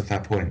 actually, that's a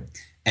fair point.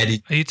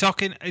 Eddie, are you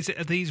talking?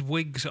 Are these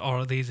wigs or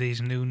are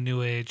these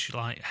new age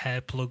like hair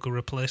plug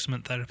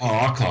replacement therapy? Oh,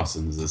 our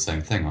Carsons are the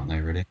same thing, aren't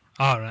they? Really?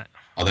 All right.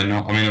 Are they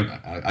not? I mean,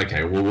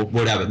 okay, well,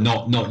 whatever.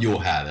 Not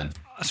your hair then.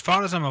 As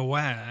far as I'm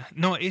aware,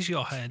 no, it is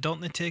your hair. Don't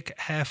they take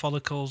hair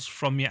follicles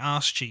from your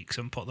arse cheeks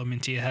and put them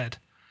into your head?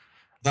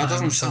 That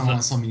doesn't sound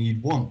like something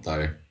you'd want,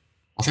 though.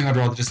 I think I'd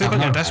rather just have no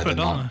hair desperate,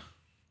 than don't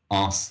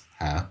arse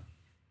hair.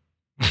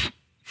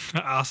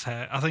 Arse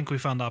hair. I think we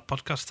found our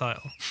podcast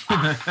title.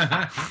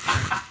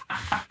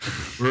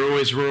 We're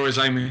always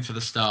aiming for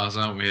the stars,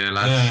 aren't we,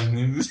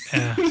 lads?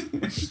 Yeah.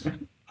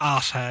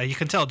 Arse hair. You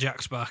can tell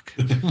Jack's back.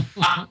 It's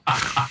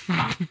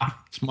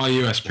my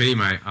USP,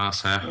 mate.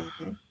 Arse hair.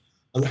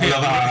 I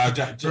love how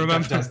Jack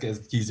gets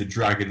accused of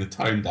dragging the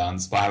tone down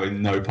by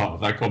having no part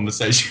of that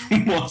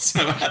conversation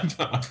whatsoever.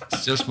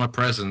 It's just my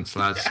presence,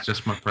 lads.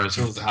 Just my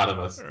presence. It's out of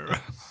us.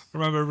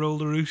 Remember, Rule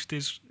the Roost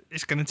is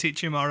going to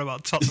teach you more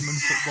about Tottenham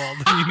and football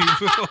than you knew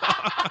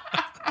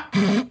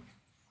before.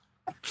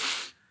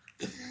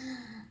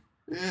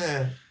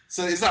 Yeah.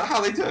 So is that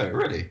how they do it,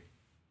 really?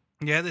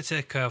 Yeah, they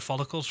take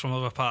follicles from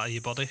other part of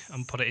your body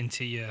and put it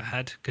into your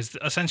head, because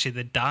essentially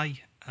they dye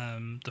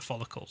the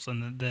follicles,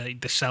 and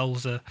the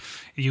cells are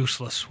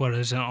useless,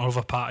 whereas in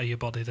other part of your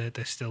body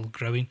they're still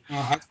growing.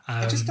 I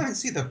just don't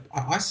see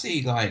I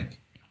see like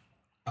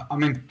I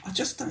mean, I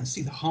just don't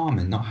see the harm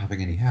in not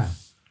having any hair.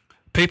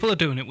 People are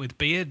doing it with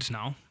beards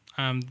now,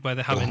 where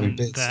they're having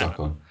beards stuck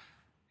on.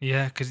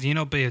 Yeah, because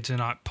beards are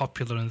like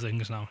popular and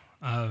things now.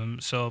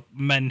 So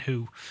men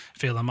who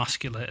feel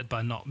emasculated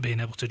by not being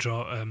able to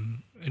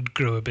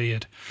grow a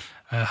beard,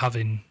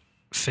 having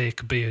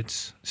fake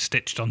beards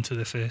stitched onto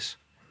their face.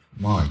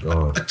 My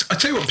God! I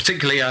tell you what,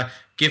 particularly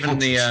given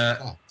the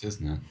fucked,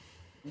 isn't it?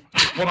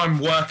 what I'm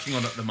working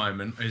on at the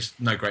moment is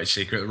no great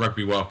secret. The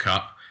Rugby World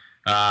Cup.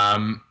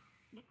 I've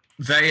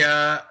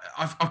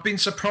been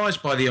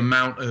surprised by the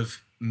amount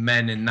of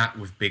men in that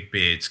with big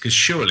beards, because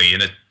surely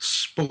in a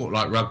sport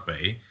like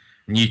rugby,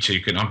 and you two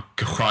can. I'm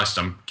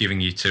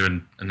giving you two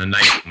an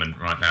enablement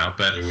right now.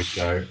 But here we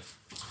go.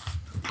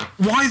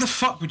 Why the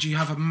fuck would you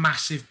have a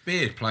massive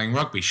beard playing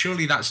rugby?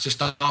 Surely that's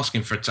just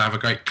asking for it to have a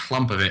great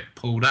clump of it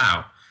pulled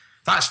out.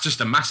 That's just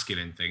a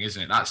masculine thing,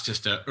 isn't it? That's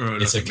just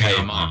it's a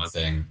caveman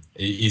thing.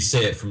 You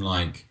see it from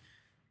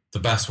the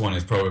best one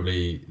is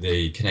probably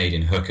the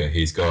Canadian hooker.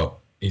 He's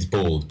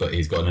bald, but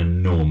he's got an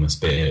enormous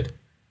beard.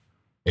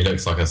 He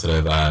looks like a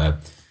sort of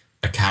a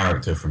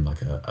character from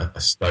like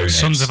a Stone Age.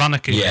 Sons of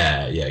Anarchy.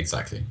 Yeah,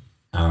 exactly.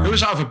 Who was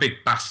that other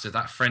big bastard?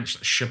 That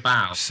French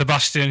Chabal.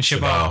 Sebastian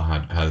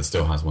Chabal.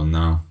 Still has one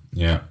now.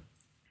 Yeah.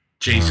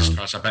 Jesus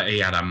Christ! I bet he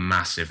had a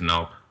massive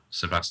knob,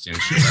 Sebastian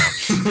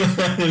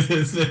Chabal.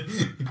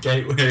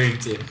 Gateway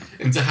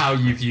into how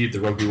you viewed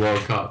the Rugby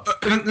World Cup.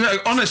 No,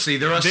 honestly,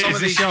 there are some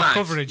of these your lads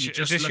coverage? you Is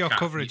just this look your at,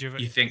 coverage of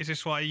it? You think, is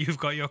this why you've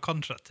got your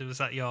contract? Was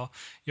that your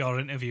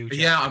interview? Jack?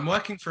 Yeah, I'm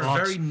working for a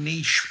very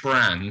niche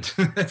brand.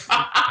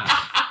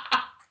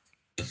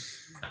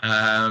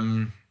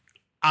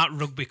 At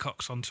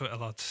Rugbycocks on Twitter,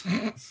 lads.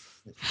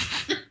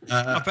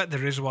 I bet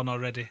there is one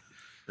already.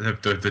 There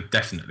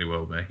definitely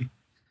will be.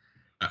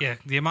 Yeah,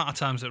 the amount of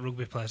times that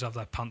rugby players have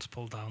their pants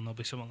pulled down, there'll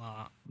be something like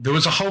that. There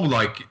was a whole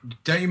don't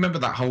you remember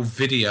that whole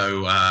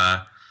video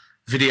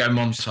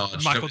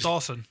montage? Michael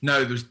Dawson?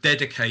 No, it was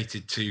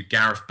dedicated to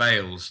Gareth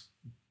Bale's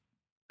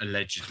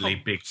allegedly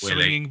big willy.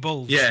 Swinging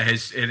bulls. Yeah,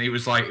 and it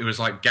was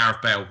like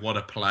Gareth Bale, what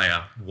a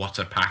player, what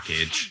a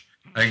package.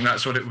 I think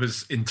that's what it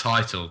was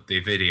entitled,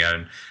 the video.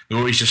 And there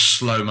were always just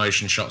slow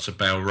motion shots of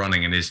Bale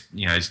running and his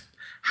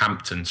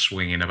Hampton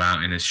swinging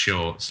about in his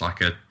shorts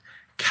like a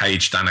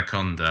caged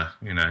anaconda,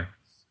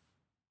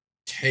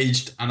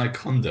 Caged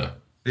anaconda?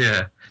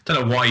 Yeah.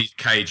 Don't know why you'd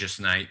cage a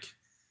snake,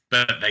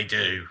 but they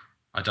do.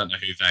 I don't know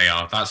who they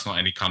are. That's not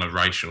any kind of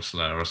racial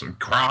slur or something.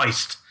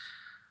 Christ!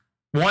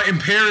 White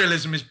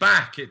imperialism is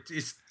back.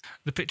 It's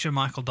the picture of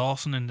Michael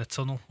Dawson in the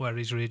tunnel where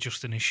he's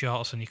readjusting his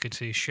shorts and you can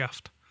see his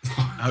shaft.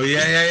 Oh,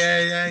 yeah.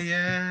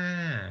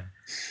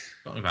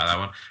 Forgotten about that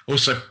one.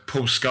 Also,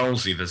 Paul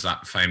Scholesy, there's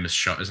that famous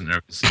shot, isn't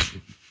there?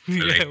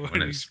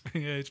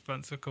 His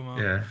pants have come out.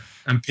 Yeah,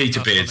 and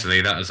Peter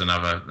Beardsley, that was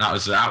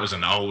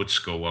an old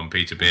school one.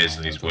 Peter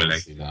Beardsley's Willie.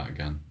 See that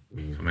again.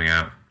 Coming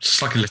out,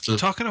 just like a little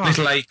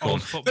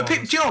acorn. But do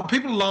you know what?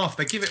 People laugh.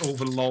 They give it all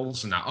the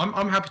lols and that.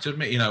 I'm happy to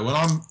admit, when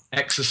I'm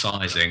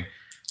exercising,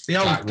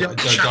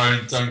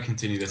 don't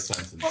continue this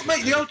sentence. Well,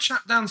 mate, the old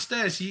chap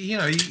downstairs, he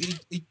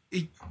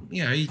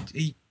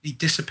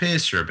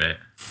disappears for a bit.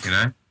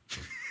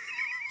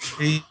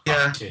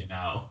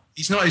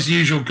 He's not his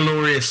usual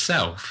glorious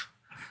self.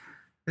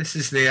 This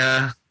is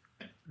the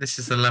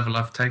level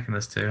I've taken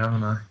us to,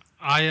 haven't I?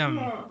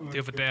 The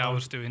other day I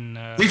was doing.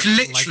 We've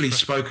literally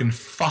spoken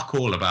fuck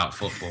all about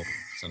football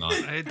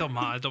tonight. It don't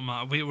matter.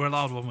 We were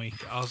allowed 1 week.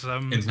 I was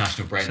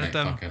international break, mate.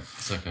 Fuck it.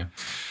 It's okay.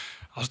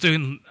 I was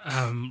doing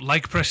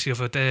leg press the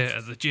other day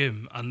at the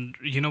gym, and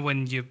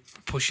when you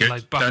push your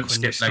leg back, don't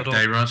skip leg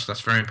day, Ross.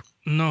 That's very important.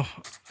 No,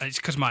 it's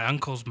because my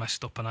ankle's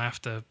messed up, and I have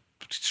to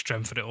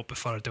strengthen it up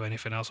before I do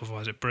anything else,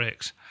 otherwise it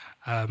breaks.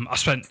 I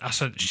sent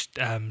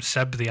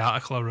Seb the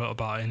article I wrote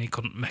about it, and he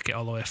couldn't make it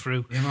all the way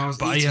through. Yeah, I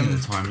was eating at the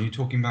time, and you were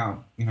talking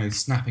about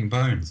snapping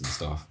bones and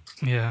stuff.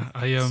 Yeah,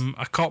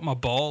 I caught my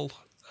ball.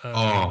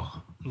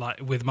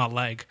 With my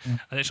leg, and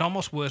it's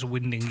almost worse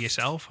winding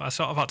yourself. I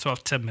sort of had to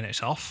have 10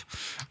 minutes off,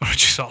 where I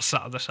just sort of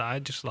sat at the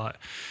side, just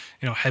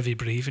heavy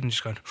breathing,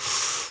 just going.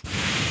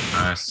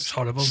 It's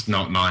horrible. It's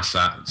not nice.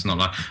 It's not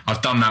nice.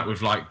 I've done that with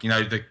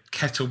the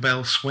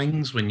kettlebell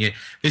swings when you.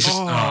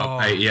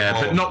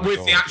 But not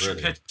with the actual.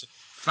 Really?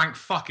 Thank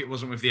fuck it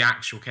wasn't with the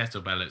actual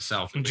kettlebell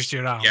itself. And just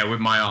your arm. Yeah, with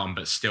my arm,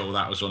 but still,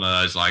 that was one of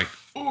those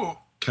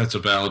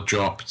kettlebell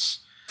dropped.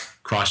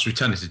 Christ, we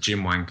turn into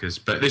gym wankers.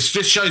 But this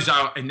just shows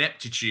our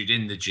ineptitude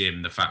in the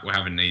gym, the fact we're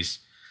having these...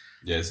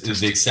 Yeah, it's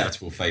the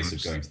acceptable face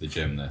of going to the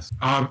gym, this.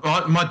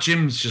 My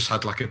gym's just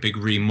had a big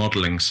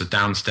remodelling, so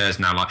downstairs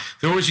now,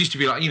 there always used to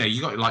be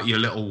you got your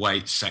little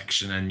weights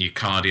section and your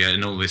cardio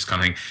and all this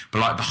kind of thing,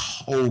 but the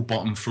whole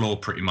bottom floor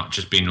pretty much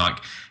has been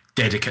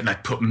dedicated. They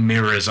put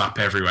mirrors up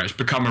everywhere. It's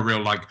become a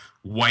real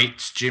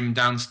weights gym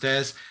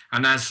downstairs,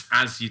 and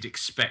as you'd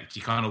expect,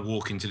 you kind of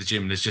walk into the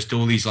gym and there's just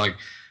all these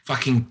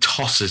fucking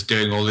tossers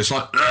doing all this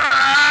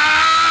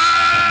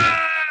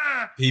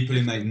people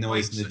who make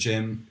noise in the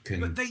gym can...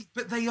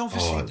 But they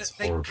obviously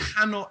they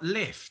cannot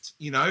lift,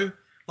 they're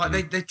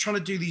trying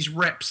to do these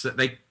reps that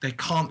they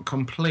can't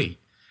complete.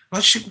 Who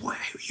are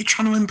you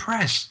trying to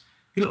impress?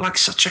 You look like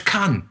such a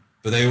cunt.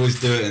 But they always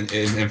do it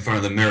in front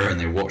of the mirror and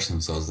they watch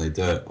themselves. They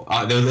do it.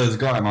 There's a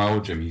guy in my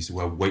old gym who used to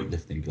wear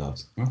weightlifting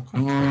gloves. What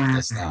kind of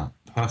is that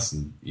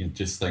person?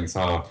 Just thinks,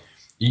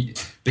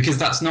 because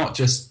that's not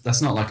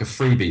like a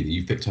freebie that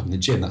you've picked up in the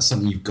gym. That's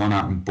something you've gone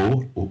out and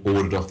bought or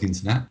ordered off the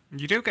internet.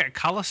 You do get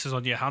calluses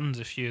on your hands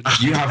if you.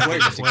 You have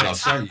weightlifting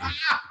gloves, don't you?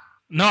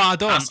 No, I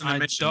don't. I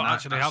don't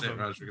actually have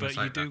them. But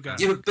you do get.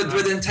 Yeah,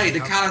 but then take the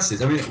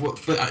calluses. I mean,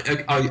 but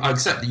I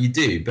accept that you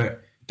do,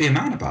 but. Be a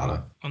man about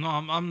it. Oh, no,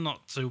 I'm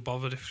not too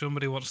bothered. If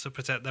somebody wants to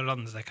protect their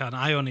hands, they can.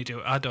 I only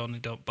don't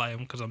buy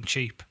them because I'm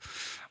cheap.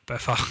 But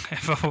if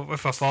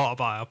I thought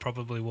about it, I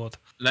probably would.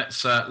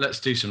 Let's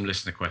do some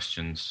listener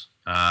questions.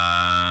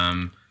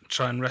 Try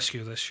and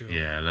rescue this show.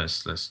 Yeah,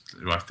 let's.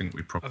 I think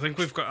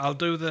we've got. I'll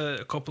do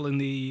a couple in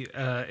the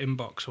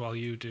inbox while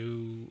you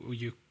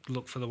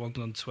look for the ones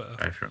on Twitter.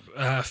 Go for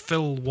it.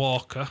 Phil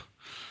Walker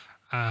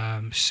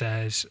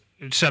says.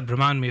 Seb,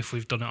 remind me if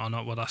we've done it or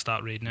not when I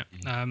start reading it.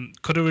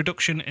 Could a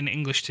reduction in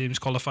English teams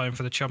qualifying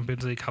for the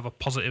Champions League have a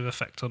positive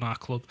effect on our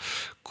club?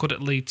 Could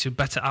it lead to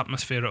better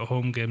atmosphere at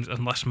home games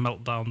and less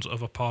meltdowns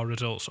over poor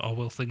results, or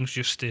will things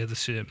just stay the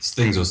same?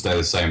 Things will stay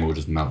the same. We'll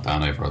just melt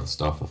down over other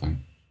stuff, I think.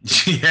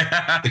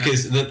 Yeah.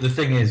 Because the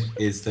thing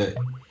is that,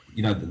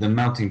 the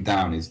melting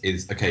down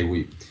is okay,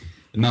 the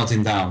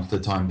melting down for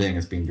the time being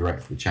has been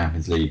direct for the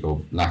Champions League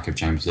or lack of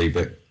Champions League,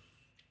 but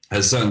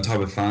there's a certain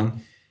type of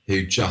fan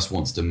who just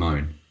wants to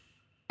moan.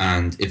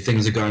 And if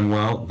things are going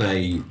well,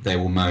 they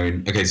will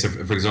moan. Okay, so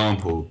for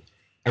example,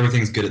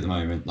 everything's good at the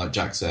moment. Like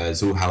Jack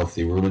says, all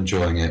healthy, we're all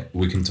enjoying it.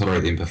 We can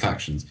tolerate the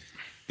imperfections.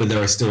 But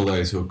there are still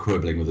those who are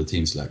quibbling with the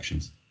team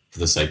selections for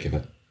the sake of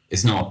it.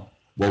 It's not,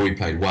 well, we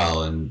played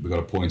well and we got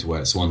a point away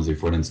at Swansea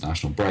for an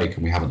international break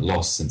and we haven't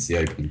lost since the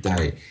opening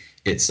day.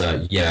 It's,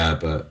 but,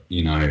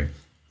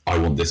 I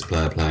want this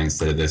player playing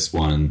instead of this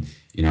one.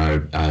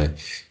 Moussa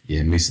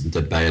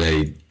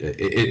Dembele.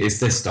 It's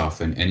this stuff.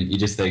 And you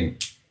just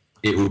think...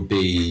 it would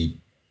be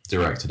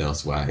directed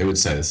elsewhere. It would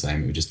say the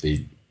same. It would just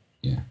be,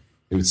 it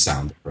would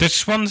sound different. Does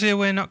Swansea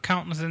away not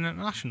count as an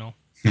international?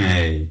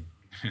 Hey,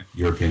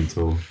 European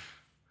tour.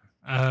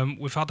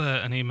 We've had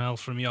an email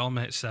from your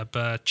mate, Seb,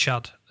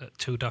 Chad at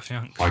 2 Daft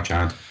Yanks. Hi,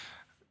 Chad.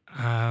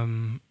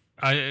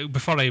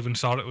 Before I even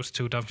saw it was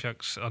 2 Daft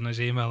Yanks on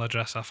his email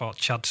address, I thought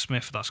Chad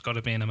Smith, that's got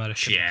to be an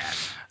American. Chad.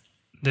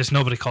 There's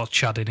nobody called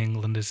Chad in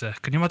England, is there?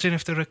 Can you imagine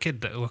if there were a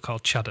kid that were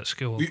called Chad at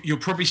school? You'll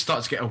probably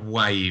start to get a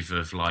wave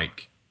of,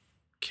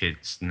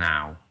 kids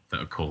now that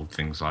are called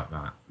things like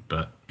that,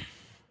 but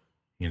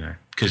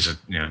because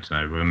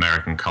with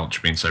American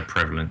culture being so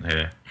prevalent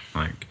here,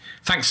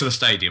 thanks to the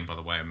stadium, by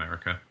the way,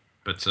 America.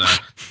 But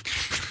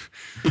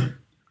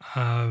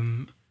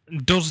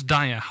does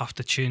Dyer have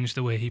to change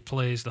the way he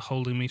plays the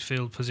holding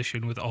midfield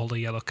position with all the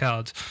yellow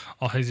cards,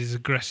 or has his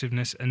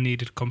aggressiveness a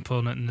needed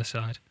component in the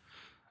side?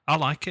 I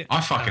like it.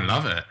 I fucking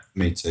love it.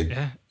 Me too.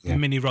 Yeah.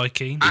 Mini Roy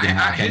Keane.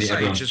 At his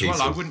age as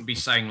well, I wouldn't be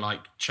saying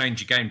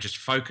change your game, just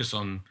focus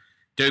on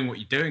doing what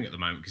you're doing at the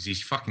moment because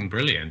he's fucking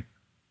brilliant.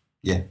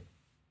 Yeah,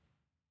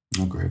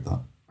 I agree with that.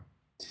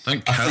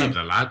 Don't curb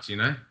the lads,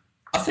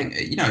 I think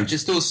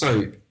just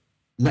also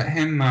let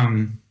him.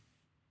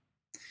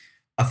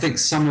 I think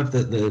some of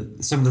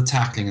the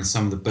tackling and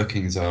some of the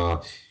bookings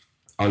are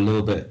a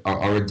little bit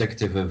are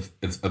indicative of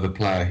a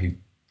player who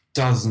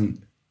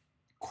doesn't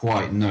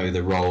quite know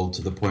the role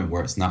to the point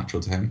where it's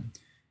natural to him.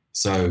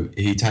 So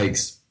he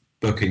takes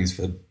bookings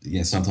for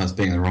sometimes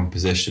being in the wrong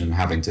position and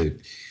having to.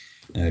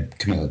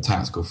 Commit a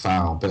tactical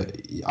foul, but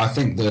I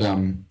think that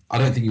I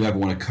don't think you ever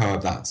want to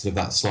curb that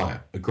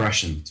slight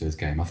aggression to his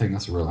game. I think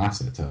that's a real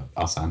asset to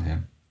us and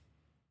him.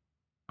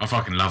 I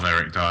fucking love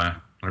Eric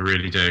Dyer. I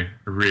really do.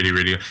 I really,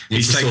 really. You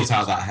need to sort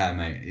out that hair,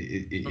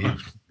 mate.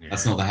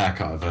 That's not the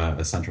haircut of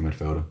a central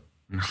midfielder.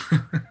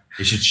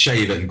 You should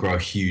shave it and grow a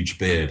huge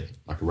beard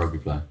like a rugby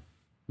player.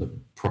 Look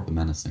proper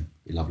menacing.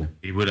 Be lovely.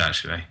 He would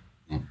actually.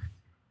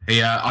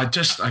 Yeah.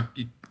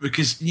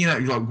 Because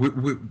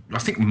I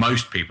think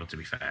most people, to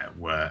be fair,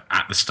 were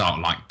at the start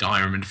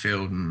Dyer in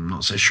midfield. I'm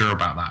not so sure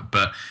about that,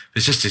 but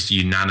there's just this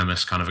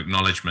unanimous kind of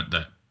acknowledgement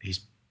that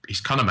he's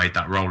kind of made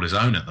that role his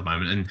own at the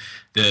moment.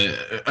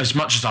 And as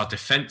much as our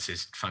defence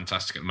is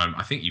fantastic at the moment,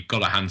 I think you've got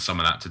to hand some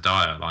of that to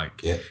Dyer,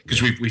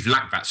 because we've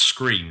lacked that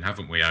screen,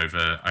 haven't we,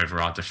 over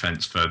our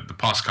defence for the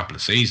past couple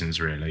of seasons,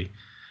 really.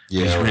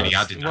 Yeah, he's really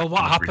added that. Well,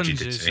 what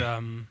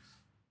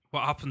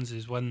happens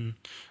is when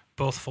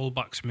both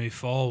fullbacks move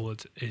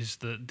forward is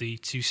that the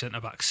two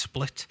centre-backs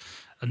split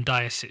and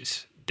Dyer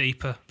sits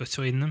deeper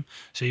between them.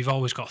 So you've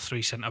always got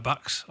 3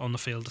 centre-backs on the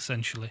field,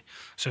 essentially.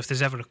 So if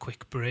there's ever a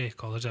quick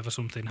break or there's ever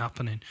something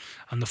happening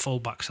and the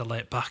fullbacks are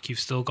late back, you've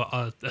still got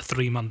a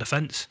 3-man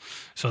defence.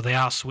 So they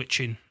are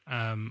switching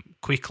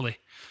quickly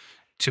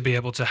to be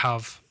able to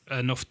have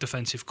enough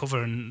defensive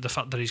cover, and the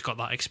fact that he's got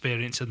that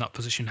experience in that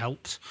position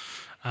helps.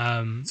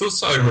 It's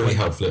also really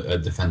helpful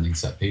at defending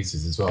set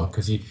pieces as well,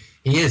 because he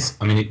is,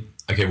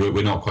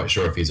 we're not quite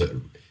sure if he's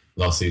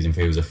last season if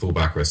he was a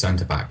fullback or a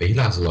centre-back, but he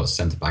has a lot of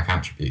centre-back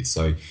attributes.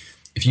 So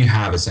if you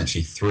have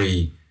essentially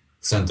 3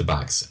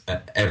 centre-backs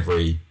at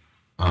every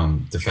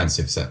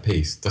defensive set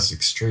piece. That's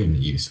extremely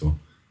useful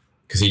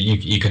because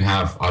you can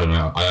have, I don't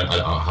know,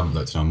 I haven't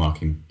looked at our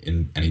marking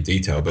in any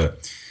detail,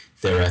 but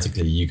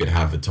theoretically you could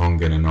have a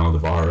Tongan and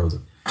Alderweireld,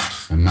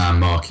 a man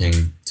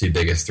marking two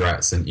biggest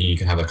threats, and you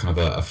can have a kind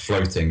of a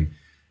floating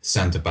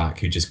centre back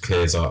who just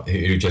clears up,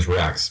 who just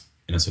reacts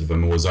in a sort of a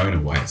more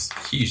zonal way. It's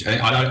huge.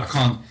 I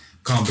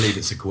can't believe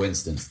it's a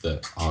coincidence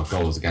that our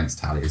goals against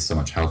tally is so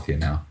much healthier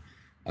now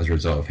as a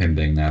result of him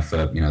being there for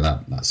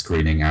that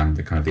screening and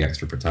the kind of the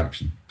extra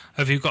protection.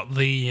 Have you got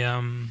the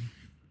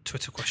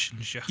Twitter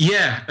questions, Jeff?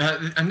 Yeah,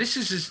 and this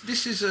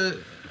is a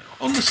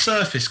on the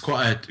surface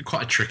quite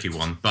a tricky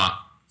one, but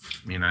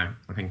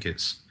I think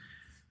it's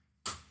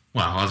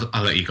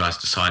I'll let you guys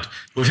decide.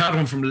 We've had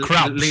one from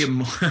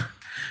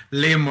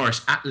Liam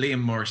Morris at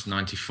Liam Morris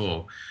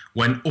 94.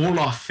 When all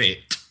are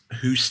fit,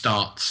 who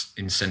starts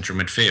in central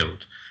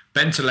midfield?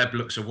 Bentaleb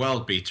looks a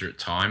world beater at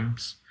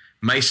times.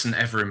 Mason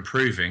ever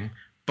improving,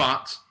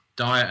 but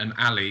Dyer and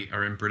Ali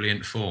are in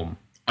brilliant form.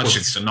 I just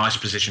think it's a nice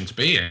position to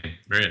be in,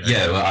 really.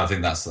 Yeah, well, I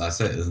think that's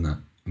it, isn't it?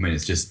 I mean,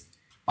 it's just,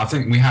 I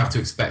think we have to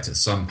expect at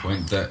some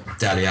point that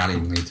Dele Alli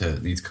need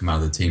to come out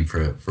of the team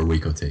for a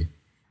week or two,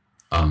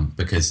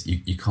 because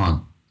you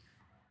can't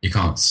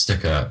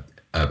stick a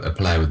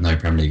player with no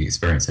Premier League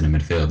experience in a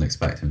midfield and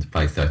expect him to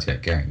play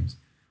 38 games.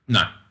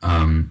 No.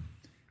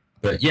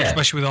 But yeah,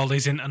 especially with all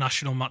these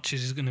international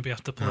matches he's going to be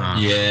able to play.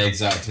 Yeah,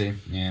 exactly.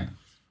 Yeah,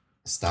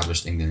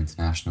 established England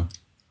international.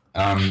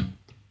 I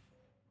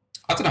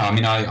don't know. I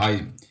mean,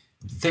 I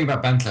the thing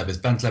about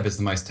Bentaleb is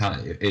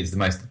the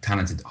most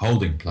talented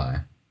holding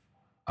player,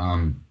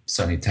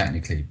 certainly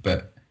technically,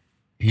 but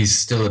he's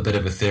still a bit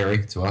of a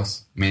theory to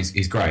us. I mean,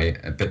 he's great,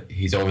 but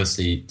his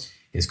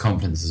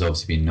confidence has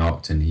obviously been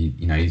knocked, and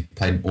he's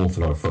played an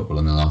awful lot of football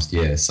in the last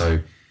year. So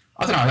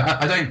I don't know.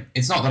 I don't.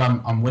 It's not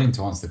that I'm willing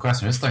to answer the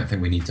question. I just don't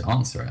think we need to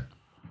answer it.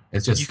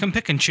 It's just you can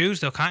pick and choose,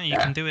 though, can't you? You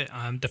can do it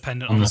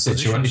dependent on the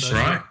situation. So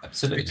right?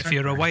 Absolutely. If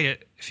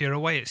you're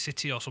away at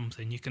City or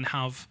something, you can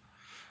have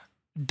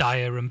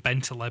Dyer and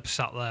Bentaleb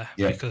sat there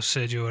because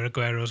Sergio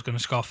Aguero is going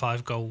to score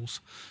 5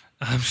 goals.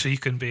 So you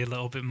can be a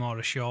little bit more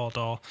assured.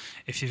 Or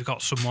if you've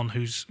got someone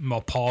who's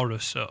more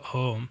porous at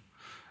home,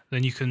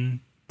 then you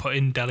can put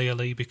in Dele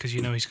Alli because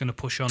you know he's going to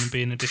push on and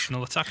be an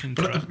additional attacking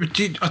threat.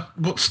 But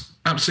what's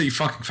absolutely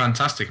fucking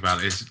fantastic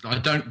about it is I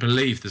don't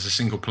believe there's a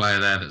single player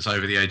there that's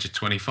over the age of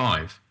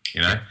 25.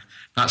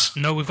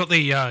 No, we've got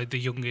the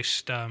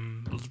youngest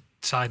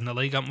side in the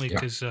league, haven't we?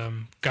 Because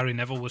Gary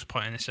Neville was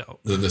pointing this out.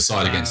 The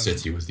side against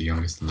City was the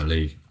youngest in the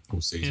league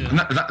all season.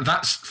 Yeah. And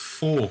that's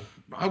 4.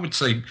 I would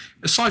say,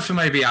 aside from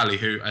maybe Ali,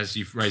 who, as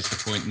you've raised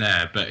the point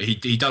there, but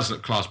he does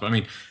look class. But I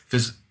mean,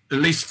 there's at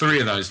least 3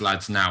 of those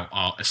lads now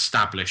are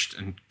established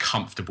and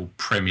comfortable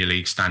Premier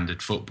League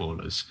standard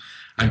footballers.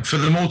 And for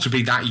them all to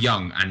be that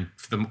young and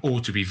for them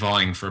all to be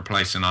vying for a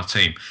place in our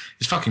team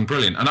is fucking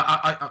brilliant. And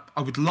I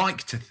would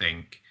like to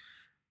think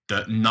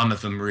that none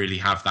of them really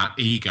have that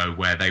ego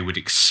where they would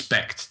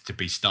expect to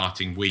be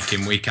starting week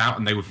in, week out,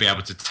 and they would be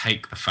able to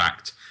take the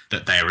fact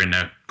that they're in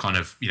a kind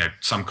of,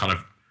 some kind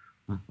of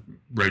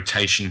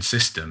rotation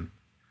system,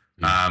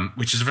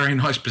 which is a very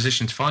nice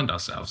position to find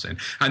ourselves in.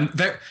 And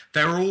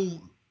they're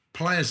all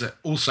players that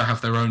also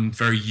have their own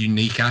very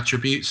unique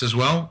attributes as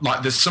well.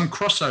 Like there's some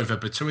crossover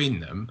between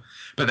them,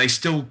 but they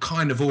still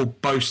kind of all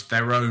boast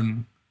their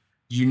own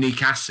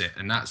unique asset.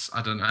 And that's,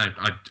 I don't know,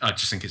 I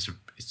just think it's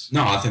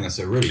no, I think that's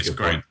a really good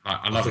great point.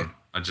 I love it.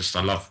 I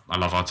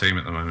love our team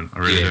at the moment. I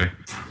really do.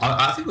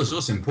 I think it's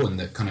also important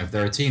that kind of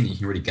they're a team that you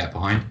can really get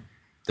behind.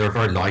 They're a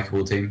very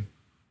likeable team,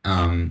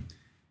 and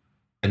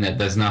that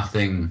there's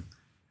nothing.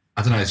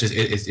 I don't know.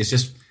 It's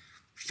just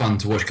fun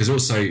to watch because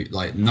also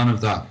like none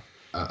of that,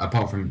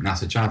 apart from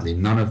Nasser Chadli,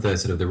 none of the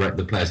sort of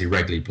the players who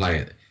regularly play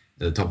at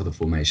the top of the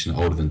formation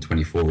are older than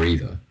 24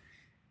 either.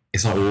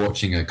 It's like we're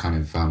watching a kind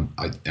of. I'm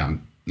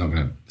not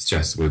going to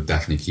suggest we'll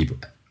definitely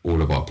keep all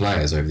of our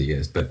players over the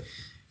years, but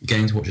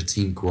getting to watch a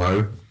team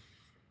grow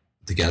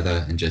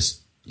together and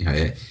just,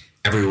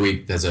 every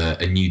week there's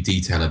a new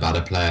detail about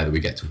a player that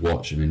we get to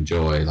watch and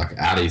enjoy. Like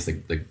Ali's the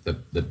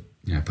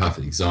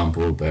perfect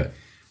example, but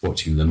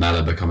watching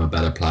Lamela become a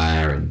better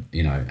player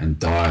and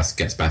Dias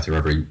gets better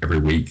every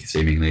week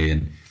seemingly,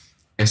 and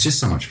it's just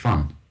so much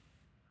fun.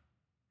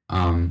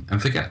 And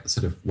forget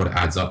sort of what it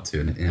adds up to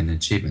in an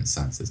achievement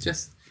sense. It's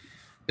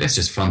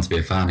just fun to be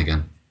a fan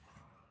again.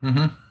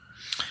 Mm-hmm.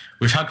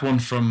 We've had one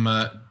from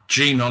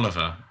Gene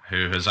Oliver,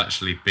 who has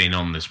actually been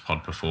on this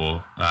pod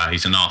before.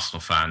 He's an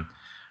Arsenal fan.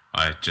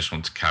 I just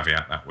want to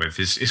caveat that with.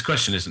 His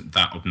question isn't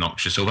that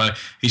obnoxious, although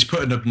he's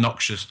put an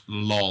obnoxious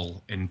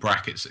lol in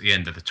brackets at the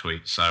end of the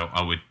tweet, so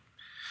I would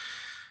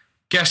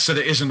guess that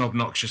it is an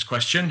obnoxious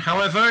question.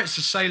 However, it's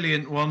a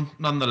salient one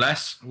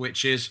nonetheless,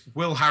 which is,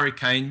 will Harry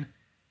Kane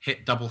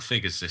hit double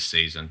figures this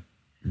season?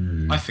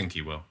 I think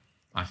he will.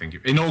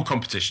 In all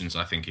competitions,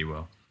 I think he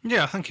will.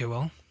 Yeah, I think he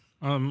will.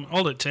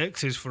 All it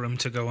takes is for him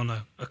to go on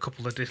a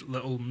couple of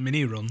little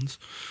mini runs.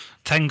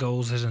 10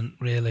 goals isn't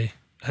really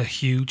a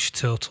huge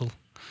total,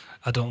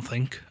 I don't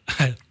think.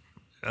 I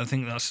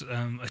think that's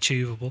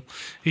achievable.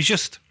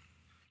 He's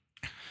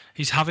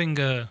having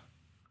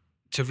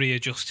to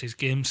readjust his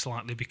game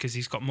slightly because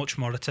he's got much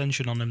more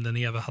attention on him than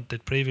he ever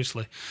did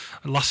previously.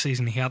 And last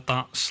season he had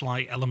that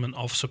slight element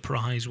of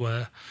surprise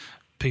where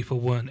people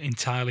weren't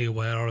entirely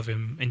aware of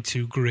him in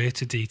too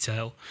great a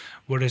detail,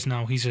 whereas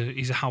now he's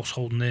a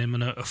household name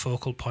and a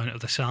focal point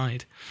of the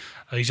side.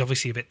 He's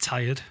obviously a bit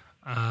tired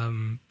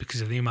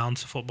because of the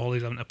amount of football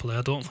he's having to play.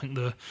 I don't think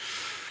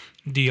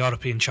the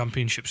European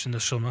Championships in the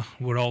summer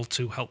were all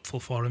too helpful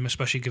for him,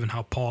 especially given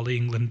how poorly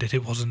England did.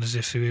 It wasn't as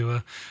if we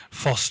were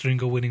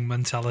fostering a winning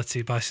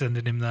mentality by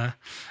sending him there.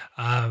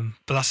 But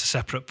that's a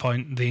separate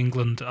point. The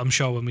England, I'm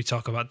sure when we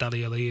talk about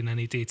Dele Alli in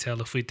any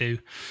detail, if we do,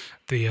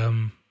 the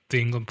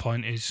England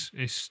point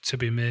is to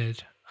be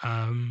made.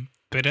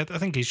 But I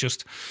think he's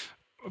just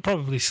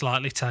probably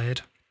slightly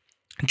tired.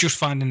 Just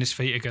finding his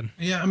feet again.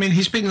 Yeah, I mean,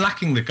 he's been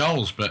lacking the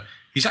goals, but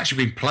he's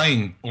actually been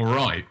playing all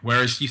right.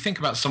 Whereas you think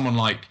about someone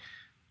like,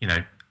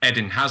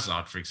 Eden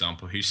Hazard, for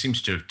example, who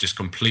seems to have just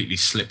completely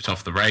slipped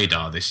off the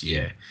radar this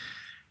year.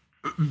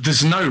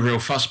 There's no real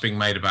fuss being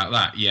made about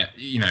that yet,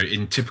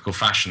 in typical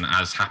fashion,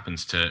 as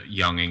happens to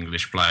young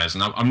English players.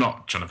 And I'm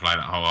not trying to play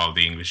that whole,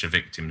 the English are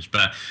victims,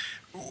 but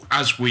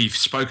as we've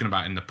spoken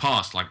about in the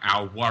past, like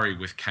our worry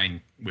with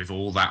Kane, with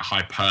all that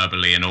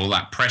hyperbole and all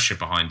that pressure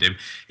behind him,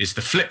 is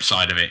the flip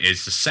side of it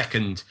is the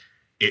second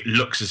it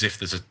looks as if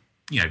there's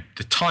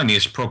the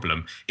tiniest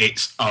problem,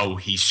 it's,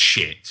 he's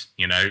shit,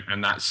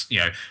 and that's,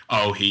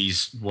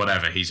 he's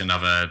whatever, he's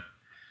another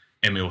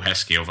Emil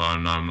Heskey, although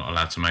I'm not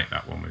allowed to make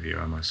that one with you,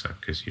 am I, sir?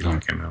 Because you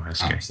like Emil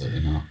Heskey.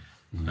 Absolutely not.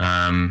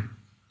 No.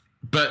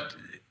 But,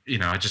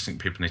 I just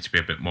think people need to be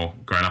a bit more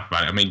grown up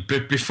about it. I mean,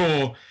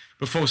 before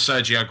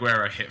Sergio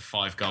Aguero hit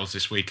 5 goals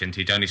this weekend,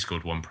 he'd only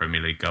scored 1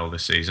 Premier League goal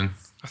this season.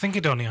 I think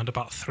he'd only had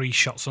about 3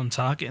 shots on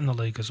target in the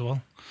league as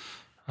well.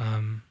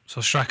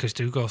 So strikers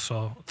do go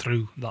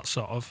through that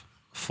sort of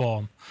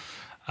form.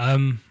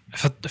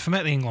 If I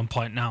make the England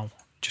point now,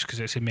 just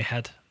because it's in my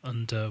head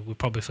and we'll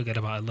probably forget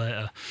about it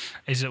later,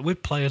 is that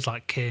with players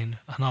like Kane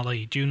and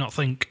Ali, do you not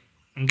think,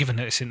 and given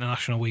that it's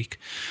International Week,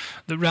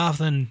 that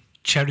rather than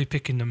cherry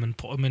picking them and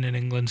put them in an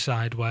England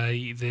side where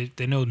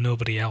they know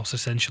nobody else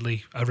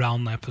essentially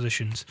around their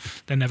positions,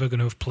 they're never going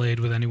to have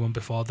played with anyone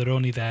before, they're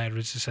only there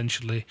as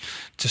essentially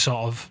to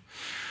sort of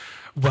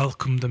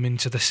welcome them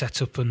into the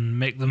setup and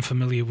make them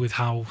familiar with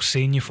how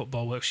senior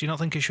football works. Do you not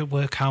think it should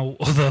work how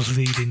other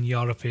leading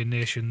European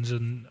nations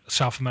and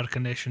South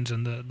American nations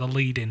and the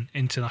leading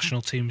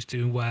international teams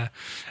do, where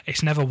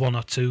it's never 1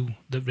 or 2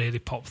 that really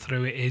pop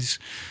through, it is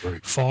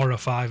 4 or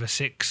 5 or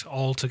 6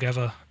 all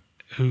together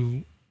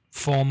who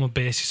form a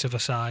basis of a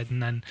side,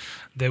 and then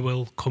they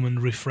will come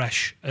and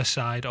refresh a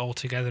side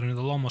altogether, and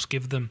they'll almost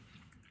give them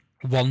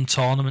one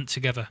tournament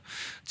together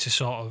to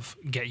sort of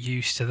get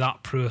used to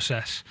that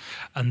process,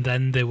 and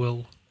then they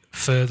will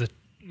further,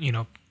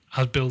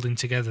 as building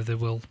together, they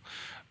will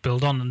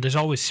build on, and there's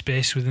always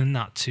space within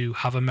that to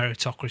have a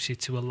meritocracy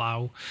to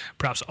allow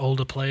perhaps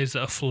older players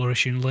that are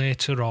flourishing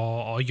later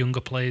or younger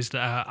players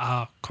that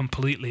are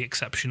completely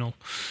exceptional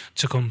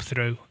to come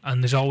through,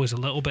 and there's always a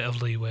little bit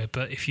of leeway.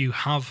 But if you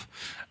have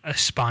a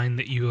spine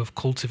that you have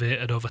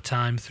cultivated over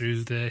time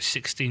through the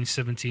 16s,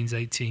 17s,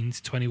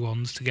 18s,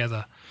 21s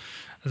together,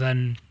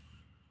 then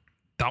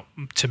that,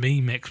 to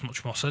me, makes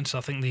much more sense. I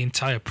think the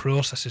entire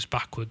process is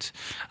backwards,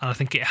 and I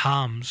think it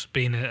harms,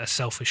 being a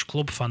selfish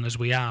club fan as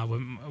we are,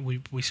 when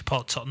we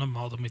support Tottenham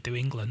more than we do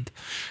England.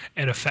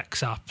 It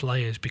affects our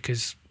players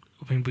because,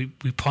 I mean,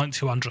 we point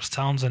to Andros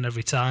Townsend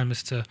every time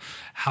as to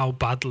how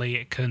badly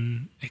it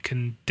can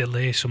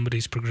delay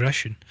somebody's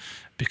progression,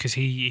 because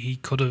he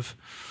could have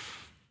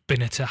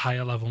been at a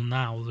higher level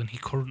now than he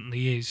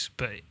currently is,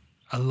 but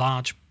a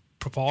large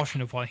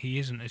proportion of why he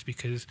isn't is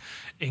because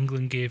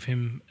England gave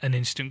him an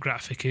instant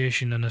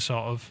gratification and a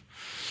sort of,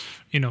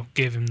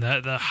 gave him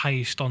the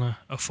highest honour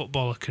a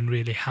footballer can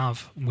really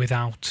have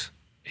without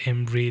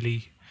him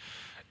really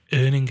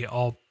earning it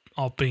or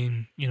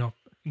being,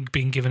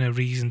 being given a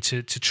reason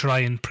to try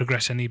and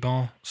progress any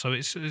more. So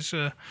it's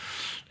a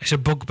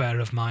bugbear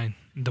of mine,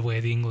 the way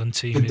the England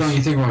team is. But don't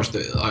you think, Raj,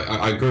 that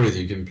I agree with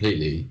you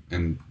completely,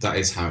 and that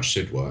is how it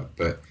should work,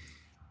 but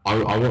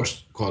I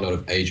watched quite a lot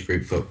of age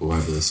group football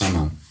over the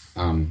summer,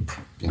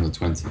 the under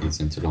 20s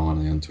into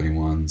line, the under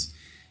 21s,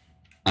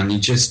 and you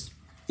just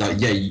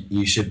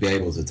you should be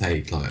able to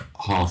take like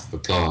half of a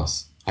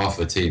class, half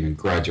of a team, and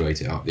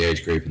graduate it up the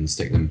age group and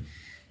stick them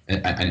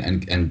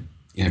and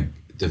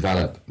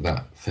develop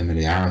that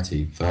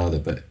familiarity further.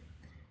 But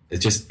it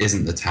just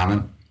isn't the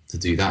talent to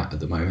do that at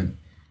the moment,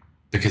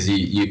 because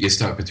you're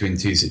stuck between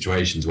 2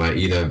 situations where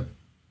either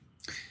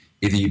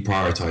you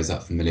prioritise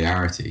that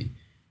familiarity,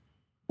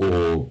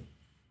 or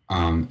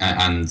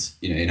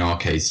in our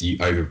case, you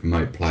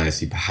over-promote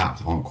players who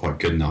perhaps aren't quite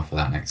good enough for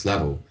that next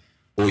level,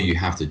 or you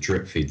have to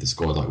drip-feed the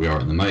squad like we are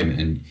at the moment.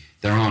 And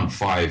there aren't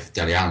 5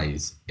 Dele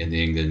Allis in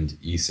the England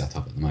youth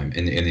setup at the moment,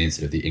 in the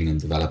sort of the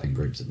England developing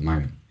groups at the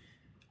moment.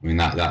 I mean,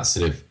 that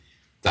sort of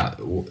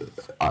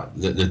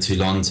the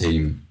Toulon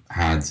team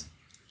had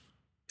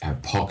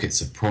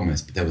pockets of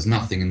promise, but there was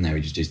nothing in there.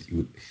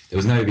 There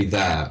was nobody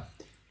there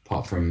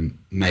apart from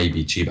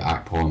maybe Chiba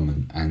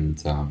Akpom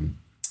and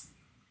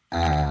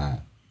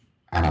and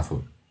I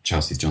thought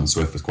Chelsea's John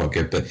Swift was quite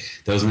good, but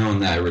there was no one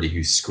there really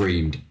who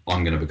screamed,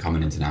 I'm going to become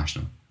an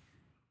international.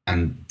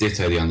 And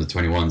ditto the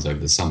under-21s over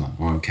the summer.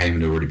 Warren Kane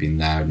had already been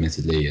there,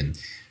 admittedly, and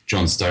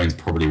John Stones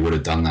probably would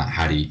have done that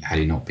had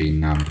he not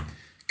been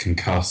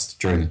concussed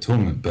during the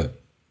tournament.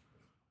 But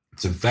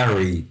it's there's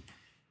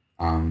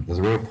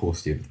a real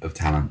paucity of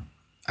talent,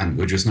 and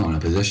we're just not in a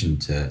position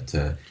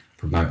to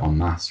promote en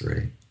masse,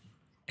 really.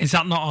 Is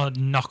that not a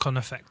knock-on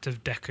effect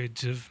of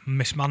decades of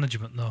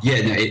mismanagement, though?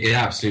 Yeah, no, it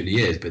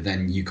absolutely is. But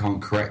then you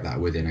can't correct that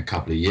within a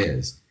couple of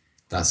years.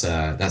 That's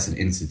an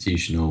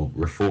institutional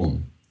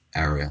reform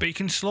area. But you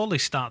can slowly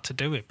start to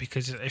do it,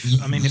 because if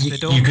they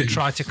don't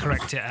try to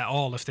correct it at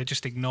all, if they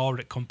just ignore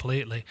it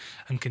completely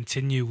and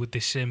continue with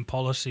this same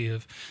policy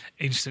of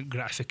instant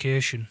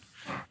gratification,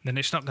 then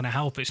it's not going to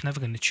help. It's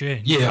never going to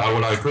change. Yeah,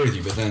 well, I agree with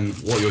you. But then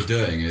what you're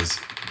doing is,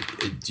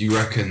 do you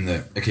reckon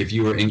that, okay, if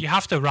you were in... You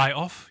have to write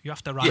off. You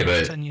have to write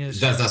off 10 years.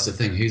 That's the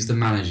thing. Who's the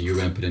manager you're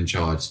going to put in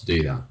charge to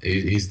do that?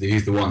 Who's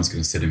the one that's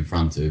going to sit in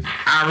front of...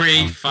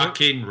 Harry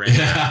fucking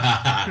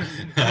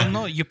Redknapp. Well,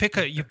 no, you pick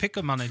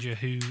a manager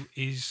who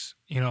is,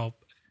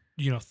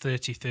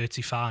 30,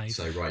 35.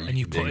 So right, and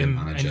you put him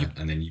manager,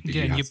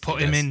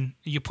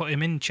 you put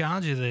him in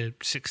charge of the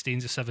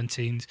 16s or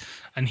 17s,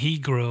 and he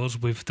grows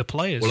with the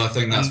players. Well, I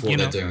think that's what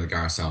they're doing with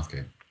Gareth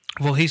Southgate.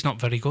 Well, he's not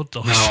very good,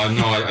 though.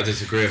 No, I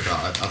disagree with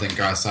that. I think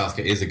Gareth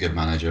Southgate is a good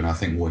manager, and I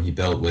think what he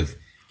built with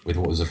what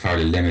was a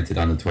fairly limited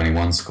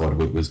under-21 squad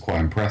was quite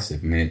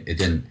impressive. I mean, it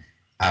didn't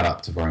add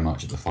up to very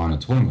much at the final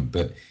tournament,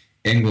 but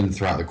England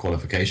throughout the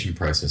qualification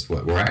process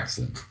were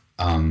excellent.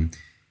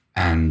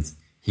 And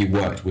he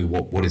worked with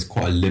what is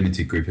quite a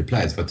limited group of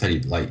players. If I tell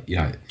you, you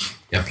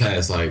have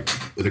players like,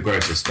 with a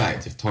great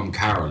respect, if Tom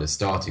Carroll is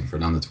starting for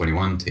an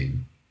under-21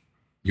 team,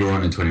 your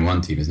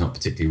under-21 team is not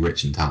particularly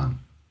rich in talent.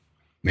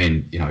 I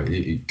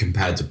mean,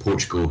 compared to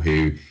Portugal,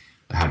 who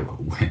had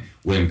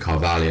William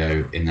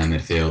Carvalho in their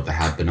midfield, they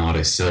had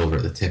Bernardo Silva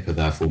at the tip of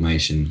their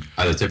formation.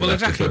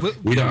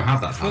 We don't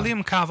have that. If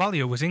William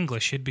Carvalho was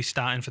English, he'd be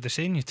starting for the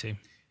senior team.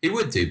 He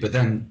would do, but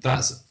then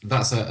that's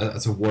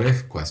a what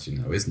if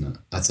question, though, isn't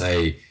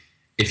it?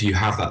 If you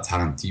have that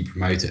talent, do you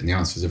promote it? And the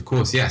answer is, of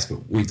course, yes,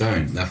 but we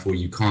don't. Therefore,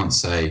 you can't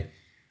say.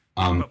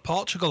 But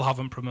Portugal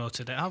haven't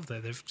promoted it, have they?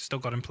 They've still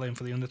got him playing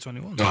for the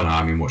under-21. No,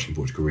 I mean, watching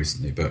Portugal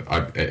recently, but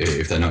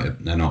if they're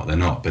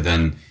not. But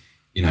then,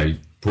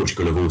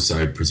 Portugal have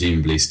also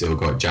presumably still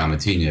got João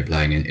Moutinho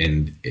playing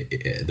in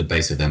the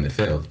base of their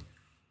midfield,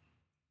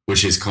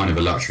 which is kind of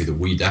a luxury that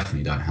we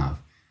definitely don't have.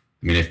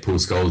 I mean, if Paul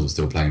Scholes was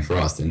still playing for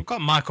us, then... We've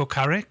got Michael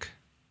Carrick.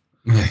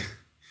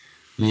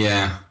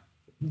 Yeah.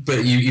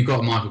 But you've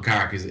got Michael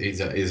Carrick is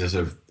a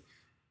sort of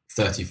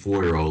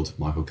 34-year-old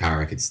Michael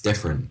Carrick. It's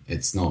different.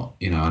 It's not,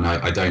 and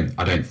I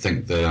don't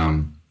think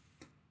that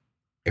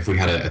if we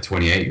had a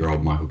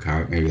 28-year-old Michael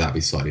Carrick, maybe that'd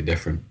be slightly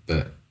different.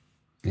 But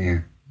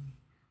yeah,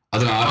 I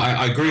don't know.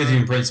 I agree with you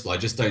in principle. I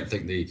just don't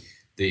think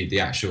the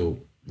actual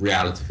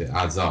reality of it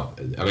adds up.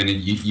 I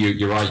mean,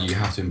 you're right. You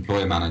have to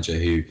employ a manager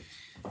who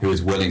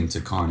is willing to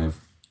kind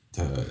of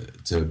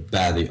to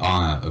bear the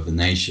ire of the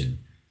nation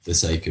for the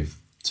sake of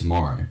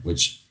tomorrow,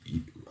 which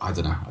I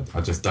don't know.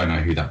 I just don't know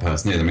who that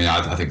person is. I mean,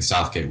 I think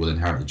Southgate will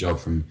inherit the job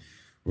from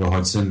Roy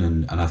Hodgson,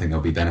 and I think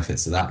there'll be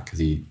benefits to that, because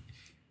he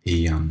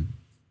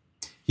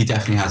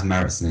definitely has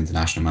merits as an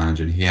international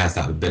manager, and he has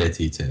that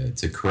ability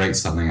to create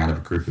something out of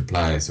a group of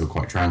players who are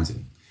quite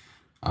transient.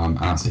 And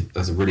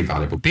that's a really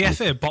valuable. The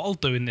FA bottled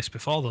doing this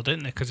before, though,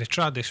 didn't they? Because they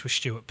tried this with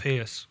Stuart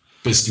Pearce.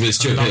 But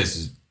Stuart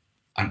Pearce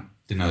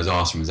didn't know his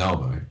arse from his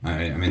elbow.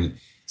 I mean,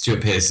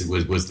 Stuart Pearce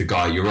was the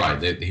guy. You're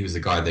right. He was the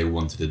guy they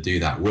wanted to do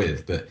that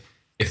with, but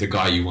if the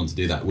guy you want to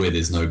do that with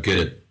is no good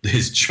at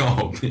his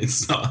job,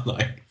 it's not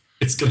like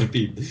it's going to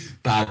be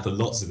bad for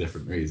lots of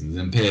different reasons.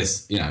 And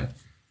Pearce, forget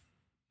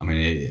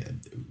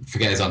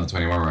his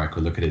under-21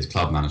 record, look at his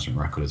club management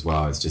record as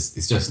well. It's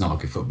just not a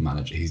good football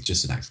manager. He's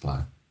just an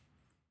ex-player.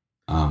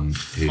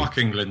 Fuck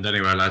England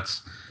anyway,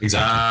 lads.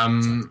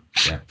 Exactly.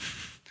 Yeah.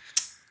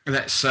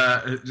 Let's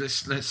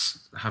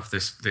have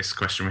this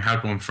question. We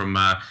had one from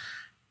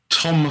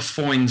Tom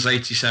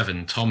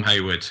Foynes87, Tom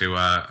Hayward, who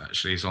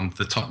actually is on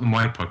the Tottenham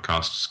Way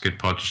podcast. It's a good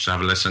pod, just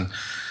have a listen.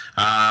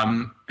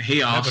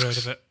 He asks, never heard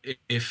of it.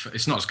 If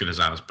it's not as good as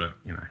ours, but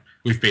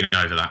we've been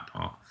over that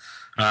part.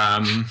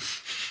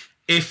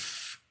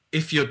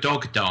 If your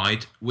dog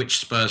died, which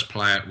Spurs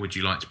player would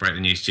you like to break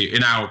the news to?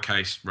 In our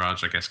case,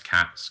 Raj, I guess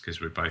cats, because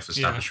we're both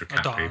established with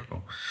cat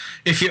people.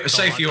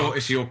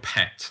 If your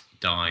pet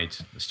died,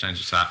 let's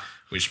change it to that.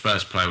 Which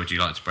Spurs player would you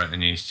like to break the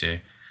news to?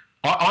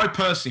 I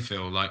personally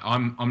feel like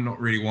I'm not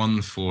really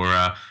one for.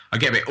 I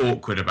get a bit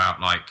awkward about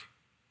like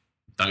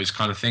those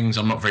kind of things.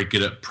 I'm not very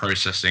good at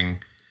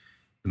processing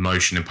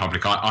emotion in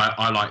public.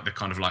 I like the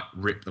kind of like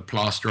rip the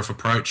plaster off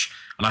approach,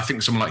 and I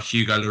think someone like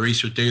Hugo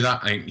Lloris would do that.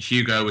 I think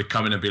Hugo would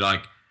come in and be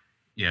like,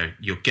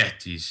 your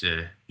cat is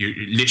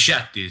le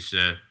chat is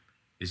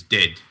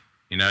dead,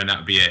 and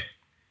that'd be it,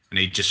 and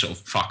he'd just sort of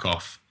fuck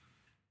off.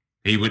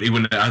 He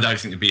wouldn't. I don't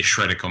think there'd be a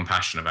shred of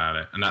compassion about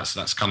it, and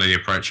that's kind of the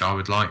approach I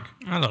would like.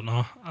 I don't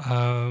know.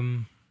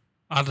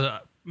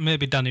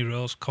 maybe Danny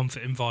Rose,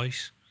 comforting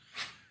voice.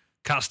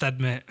 Catstead,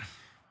 mate.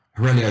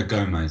 Aurelio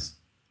Gomez.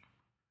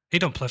 He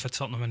don't play for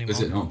Tottenham anymore.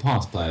 Is it not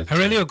past players?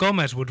 Aurelio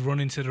Gomez would run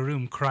into the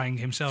room crying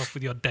himself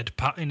with your dead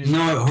pat in his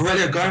No,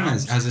 Aurelio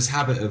Gomez has this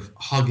habit of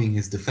hugging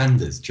his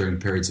defenders during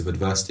periods of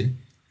adversity.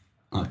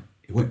 Like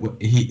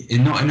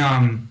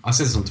I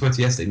said this on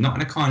Twitter yesterday, not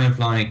in a kind of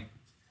like,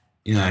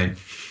 you know,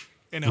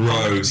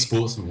 bro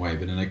sportsman way,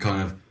 but in a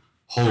kind of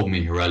hold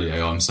me,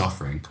 Aurelio, I'm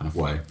suffering kind of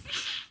way.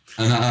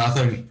 And I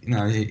think, you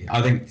know,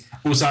 I think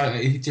also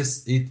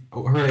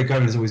Aurelio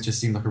Gomez always just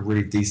seemed like a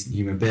really decent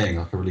human being,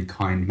 like a really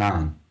kind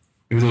man.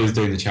 He was always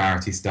doing the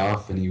charity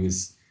stuff, and he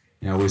was,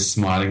 you know, always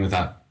smiling with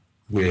that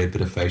weird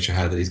bit of facial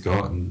hair that he's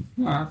got. And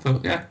I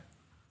thought, yeah,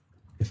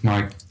 if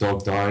my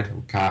dog died,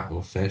 or cat,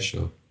 or fish,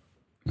 or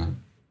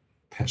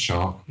pet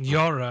shark.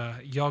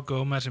 Your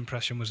Gomez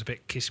impression was a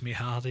bit Kiss Me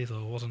Hardy,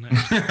 though, wasn't it?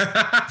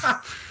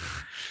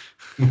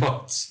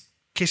 What?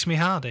 Kiss Me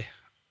Hardy.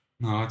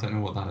 No, I don't know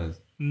what that is.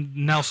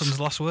 Nelson's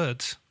last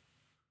words.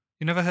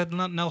 You never heard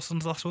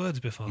Nelson's last words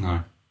before?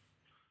 No.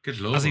 Good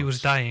Lord. As he was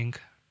dying,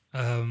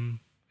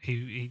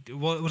 he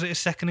what was it? His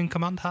second in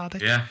command, Hardy.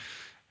 Yeah.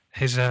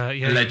 His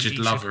alleged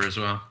lover as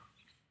well.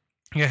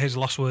 Yeah, his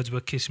last words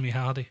were "Kiss Me,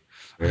 Hardy."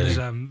 Really?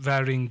 There's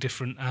varying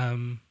different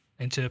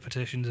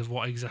interpretations of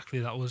what exactly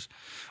that was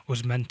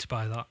meant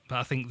by that. But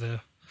I think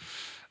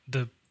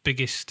the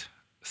biggest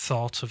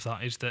thought of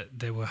that is that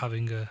they were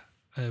having a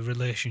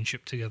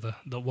relationship together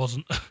that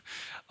wasn't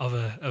of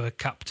a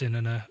captain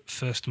and a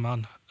first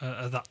man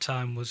at that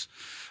time was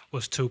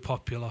too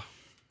popular.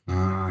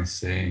 Ah, I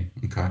see.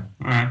 Okay, all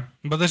right.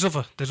 But there's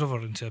other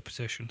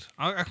interpretations.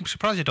 I'm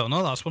surprised you don't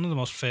know that. It's one of the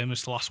most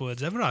famous last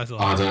words ever, I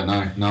thought. I don't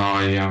know. No,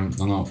 I'm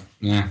not.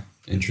 Yeah,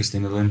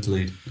 interesting little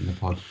interlude in the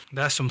pod.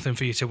 There's something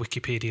for you to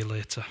Wikipedia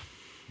later.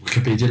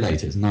 Wikipedia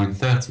later. It's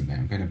 9:30, mate.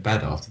 I'm going to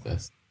bed after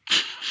this.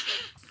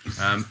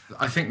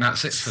 I think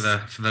that's it for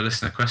the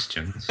listener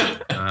questions.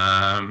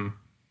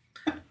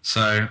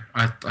 So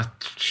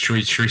should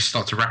we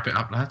start to wrap it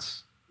up,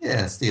 lads?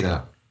 Yeah, let's do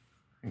that.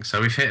 I think so.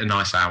 We've hit a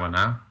nice hour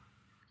now.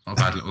 Not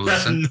a bad little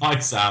listen.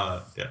 Nice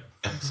hour. Yeah.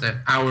 So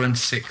hour and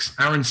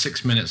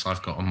 6 minutes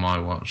I've got on my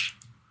watch.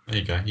 There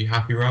you go. You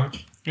happy,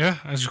 Raj? Yeah,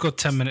 I've just got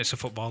 10 minutes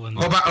of football in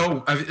there.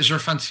 Is there a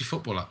fantasy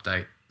football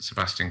update,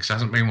 Sebastian? Because there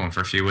hasn't been one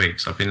for a few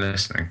weeks. I've been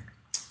listening.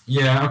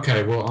 Yeah,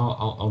 okay. Well,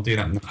 I'll do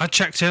that now. I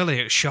checked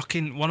earlier. It's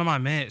shocking. One of my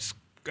mates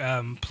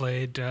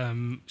played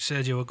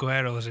Sergio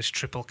Aguero as his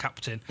triple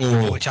captain,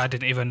 which I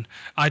didn't even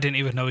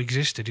know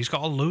existed. He's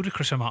got a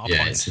ludicrous amount of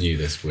points. Yeah, it's new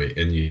this week.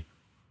 New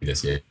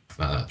this year.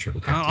 That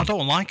triple captain. I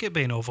don't like it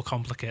being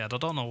overcomplicated. I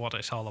don't know what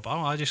it's all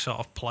about. I just sort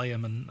of play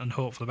him and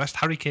hope for the best.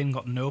 Harry Kane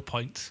got no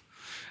points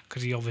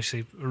because he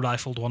obviously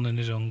rifled one in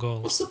his own goal.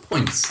 What's the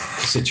points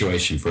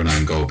situation for an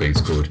own goal being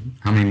scored?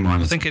 How many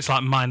minus? I think it's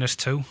like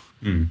 -2.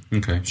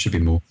 Okay, should be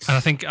more. And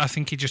I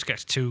think he just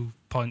gets 2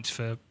 points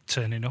for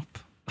turning up,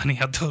 and he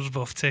had those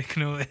both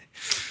taken away.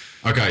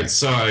 Okay,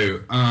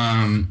 so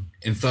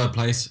in third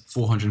place,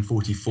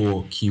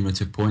 444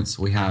 cumulative points.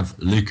 We have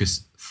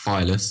Lucas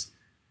Philus.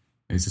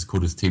 He's just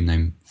called his team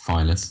name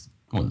Philus.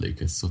 Come on,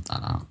 Lucas, sort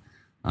that out.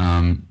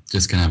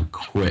 Just going to have a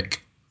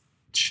quick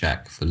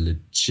check for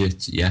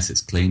legit. Yes,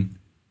 it's clean.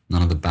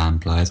 None of the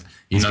banned players.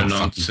 No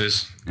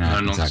nonsense.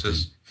 Exactly.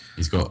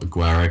 He's got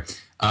Aguero.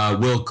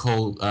 Will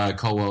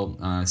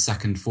Colwell,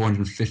 second,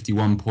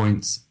 451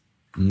 points.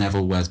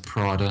 Neville wears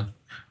Prada.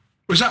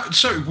 Was that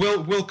so?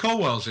 Will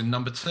Colwell's in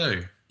number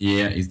 2.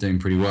 Yeah, he's doing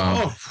pretty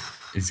well.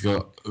 He's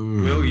got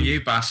Will,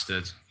 you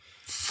bastard.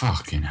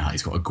 Fucking hell,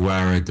 he's got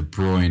Aguero, De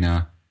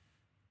Bruyne,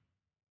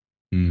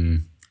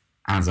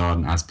 Hazard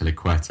and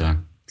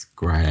Azpilicueta. It's a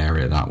grey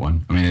area, that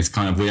one. I mean, it's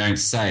kind of, we don't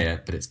say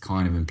it, but it's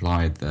kind of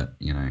implied that,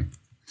 you know.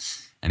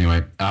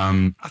 Anyway,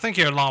 I think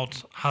you're allowed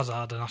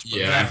Hazard and Azpilicueta.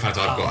 Yeah, in fact,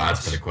 I've got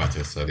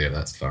Azpilicueta, so yeah,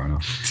 that's fair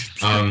enough.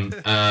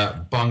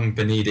 Bung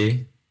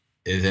Benidi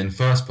is in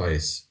first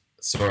place.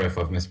 Sorry if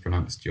I've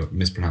mispronounced your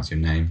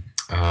name.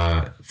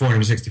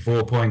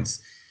 464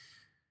 points.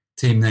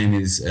 Team name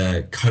is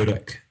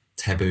Kodak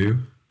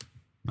Tebu.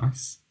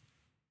 Nice.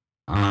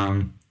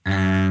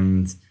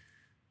 And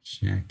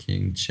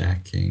checking.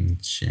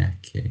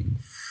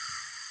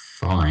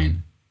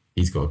 Fine.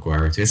 He's got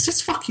Aguero too. It's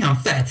just fucking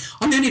unfair.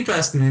 I'm the only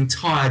person in the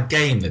entire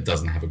game that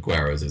doesn't have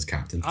Aguero as his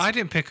captain. I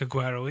didn't pick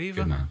Aguero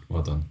either. Good man.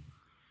 Well done.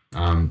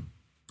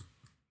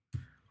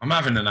 I'm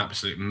having an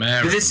absolute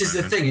mare. But this is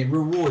the thing. It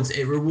rewards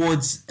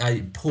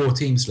a poor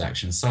team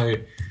selection. So,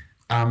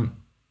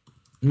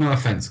 no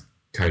offense,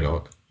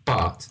 Kodak,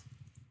 but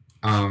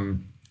no,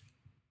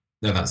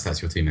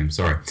 that's your team name.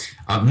 Sorry.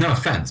 No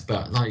offense,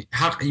 but like,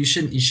 how you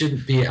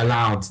shouldn't be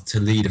allowed to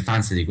lead a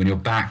fantasy league when your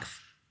back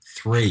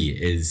 3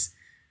 is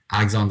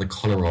Alexander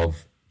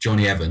Kolarov,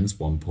 Johnny Evans,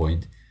 1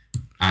 point,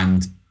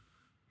 and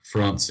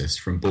Francis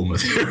from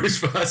Bournemouth, whose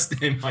first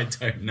name I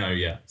don't know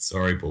yet.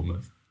 Sorry,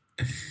 Bournemouth.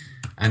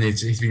 And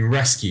he's been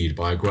rescued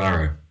by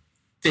Aguero.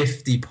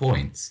 50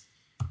 points.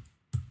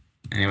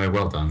 Anyway,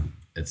 well done,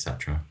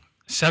 etc.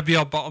 Seb,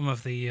 you're bottom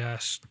of the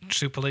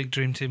Super League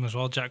Dream Team as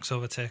well. Jack's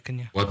overtaken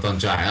you. Well done,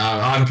 Jack.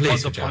 I'm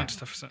pleased with Jack.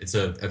 Deficit. It's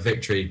a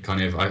victory,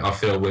 kind of. I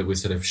feel we're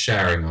sort of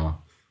sharing our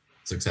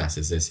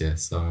successes this year.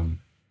 So,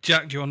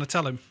 Jack, do you want to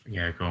tell him?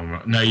 Yeah, go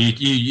on. No,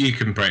 you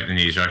can break the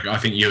news. I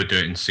think you'll do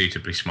it in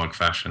suitably smug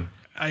fashion.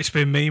 It's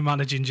been me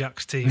managing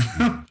Jack's team.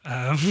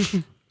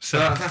 So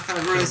that kind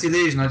of ruins the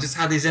illusion. I just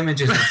had these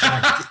images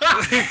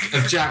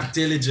of Jack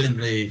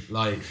diligently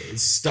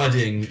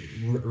studying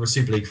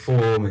Super League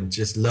form and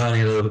just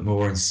learning a little bit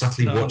more and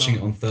subtly watching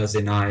it on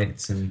Thursday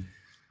nights. And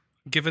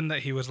given that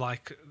he was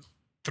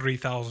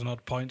 3,000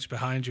 odd points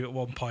behind you at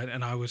one point,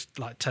 and I was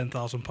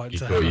 10,000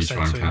 points ahead. You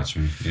try and catch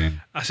me. Yeah.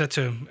 I said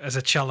to him, as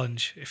a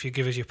challenge, if you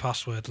give us your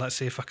password, let's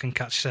see if I can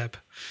catch Seb.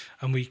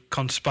 And we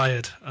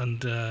conspired,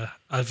 and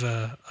I've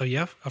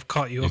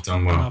caught you. You've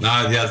done well.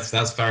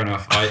 That's fair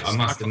enough. I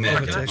must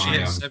admit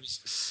that Seb's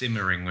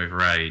simmering with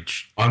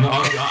rage. I'm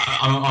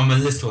a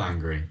little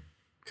angry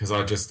because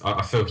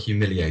I feel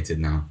humiliated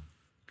now.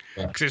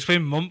 Because it's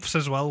been months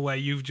as well where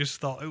you've just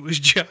thought it was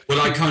Jack.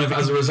 Well, I kind of,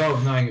 as a result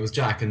of knowing it was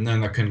Jack and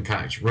knowing I couldn't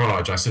catch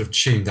Raj, I sort of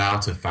tuned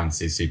out of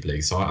Fantasy Super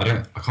League. So I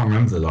can't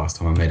remember the last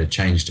time I made a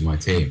change to my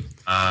team.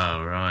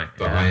 Oh, right.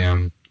 But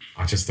I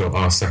just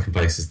thought, second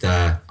place is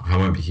there. I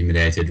won't be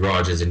humiliated.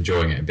 Raj is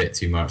enjoying it a bit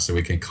too much, so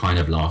we can kind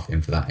of laugh at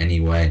him for that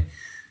anyway.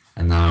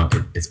 And now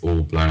it's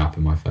all blown up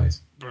in my face.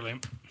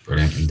 Brilliant.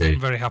 Brilliant indeed. I'm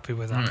very happy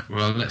with that. Right,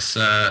 well, let's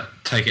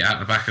take it out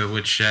the back of the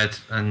woodshed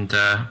and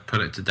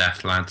put it to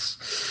death, lads.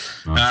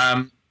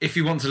 Nice. If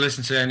you want to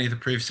listen to any of the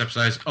previous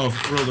episodes of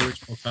Rule the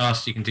Rich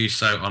podcast, you can do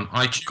so on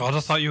iTunes. God, I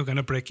thought you were going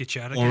to break your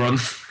chair again. Or on...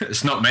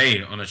 It's not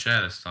me on a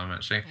chair this time,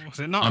 actually. Was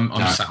it not?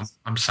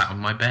 I'm sat on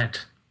my bed.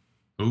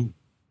 Ooh,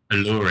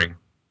 alluring.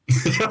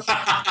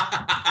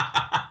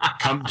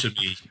 Come to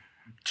me,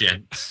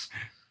 gents.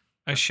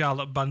 Has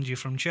Charlotte banned you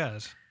from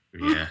chairs?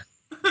 Yeah.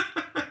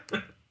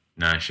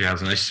 No, she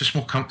hasn't. It's just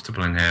more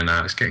comfortable in here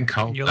now. It's getting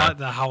cold. You're like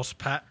the house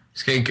pet.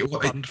 It's getting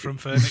banned from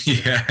furniture.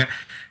 Yeah.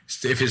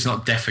 If it's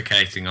not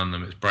defecating on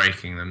them, it's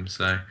breaking them.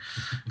 So,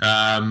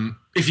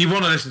 if you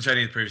want to listen to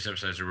any of the previous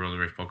episodes of Rule the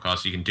Rich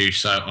podcast, you can do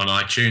so on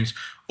iTunes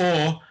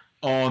or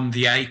on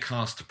the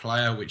Acast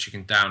player, which you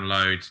can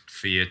download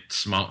for your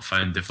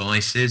smartphone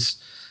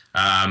devices.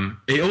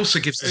 It also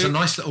gives us a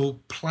nice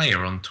little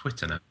player on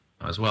Twitter now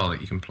as well that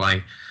you can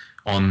play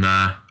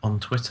on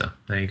Twitter.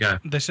 There you go.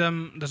 There's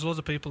loads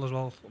of people as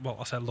well. Well,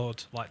 I said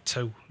loads, like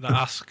two, that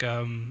ask,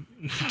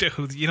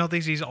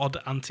 these odd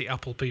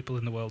anti-Apple people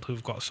in the world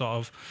who've got sort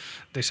of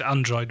this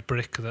Android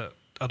brick that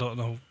I don't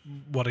know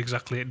what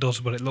exactly it does,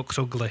 but it looks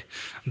ugly.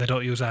 And they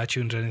don't use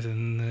iTunes or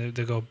anything.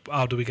 They go,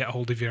 how do we get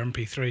hold of your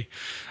MP3?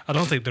 I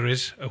don't think there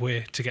is a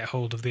way to get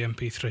hold of the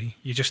MP3.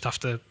 You just have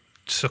to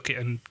suck it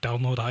and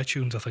download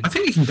iTunes, I think. I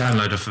think you can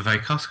download off of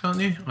Acast, can't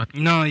you?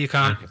 No, you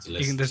can't.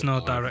 There's no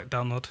direct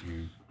download.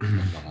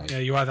 Yeah,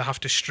 you either have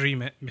to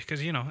stream it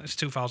because it's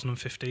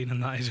 2015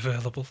 and that is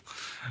available,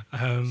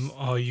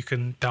 or you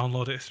can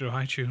download it through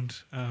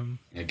iTunes.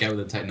 Get with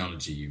the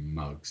technology, you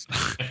mugs.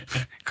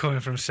 Coming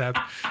from Seb,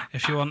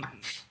 if you're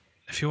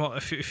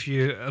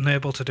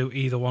unable to do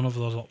either one of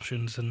those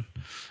options, then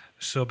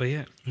so be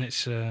it.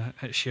 It's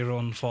your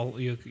own fault.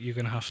 You're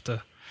going to have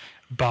to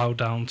bow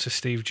down to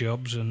Steve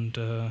Jobs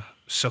and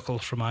suckle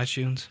from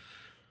iTunes.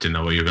 Didn't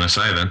know what you were going to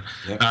say then.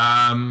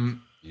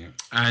 Yep.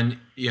 And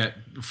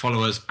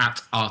follow us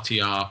at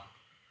RTR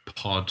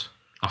pod,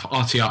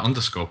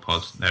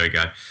 RTR_pod. There we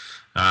go.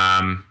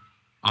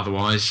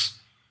 Otherwise,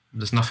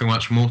 there's nothing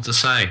much more to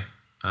say.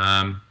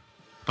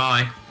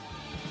 Bye.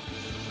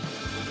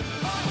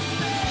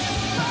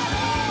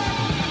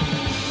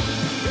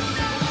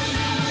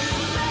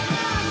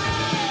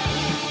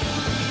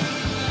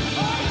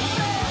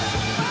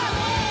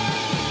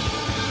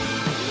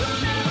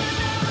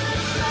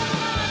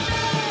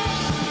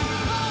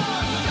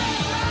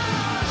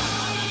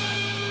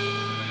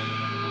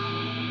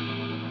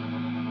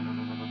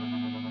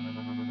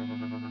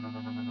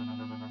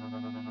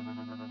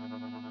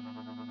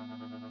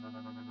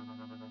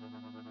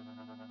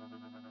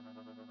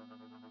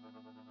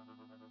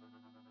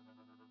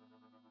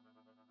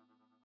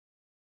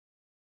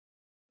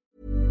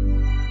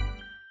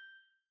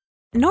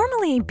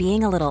 Normally,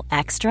 being a little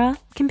extra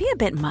can be a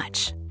bit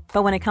much,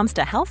 but when it comes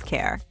to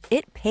healthcare,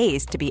 it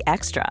pays to be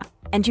extra.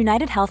 And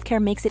United Healthcare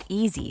makes it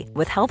easy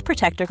with Health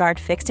Protector Guard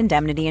fixed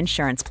indemnity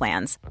insurance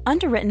plans.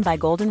 Underwritten by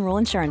Golden Rule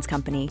Insurance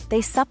Company, they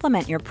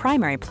supplement your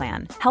primary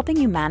plan,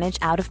 helping you manage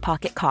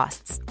out-of-pocket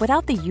costs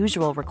without the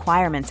usual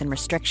requirements and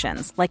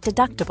restrictions like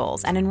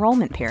deductibles and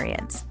enrollment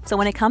periods. So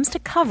when it comes to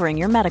covering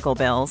your medical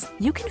bills,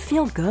 you can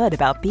feel good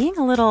about being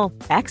a little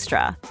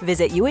extra.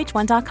 Visit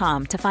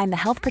UH1.com to find the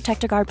Health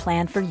Protector Guard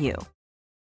plan for you.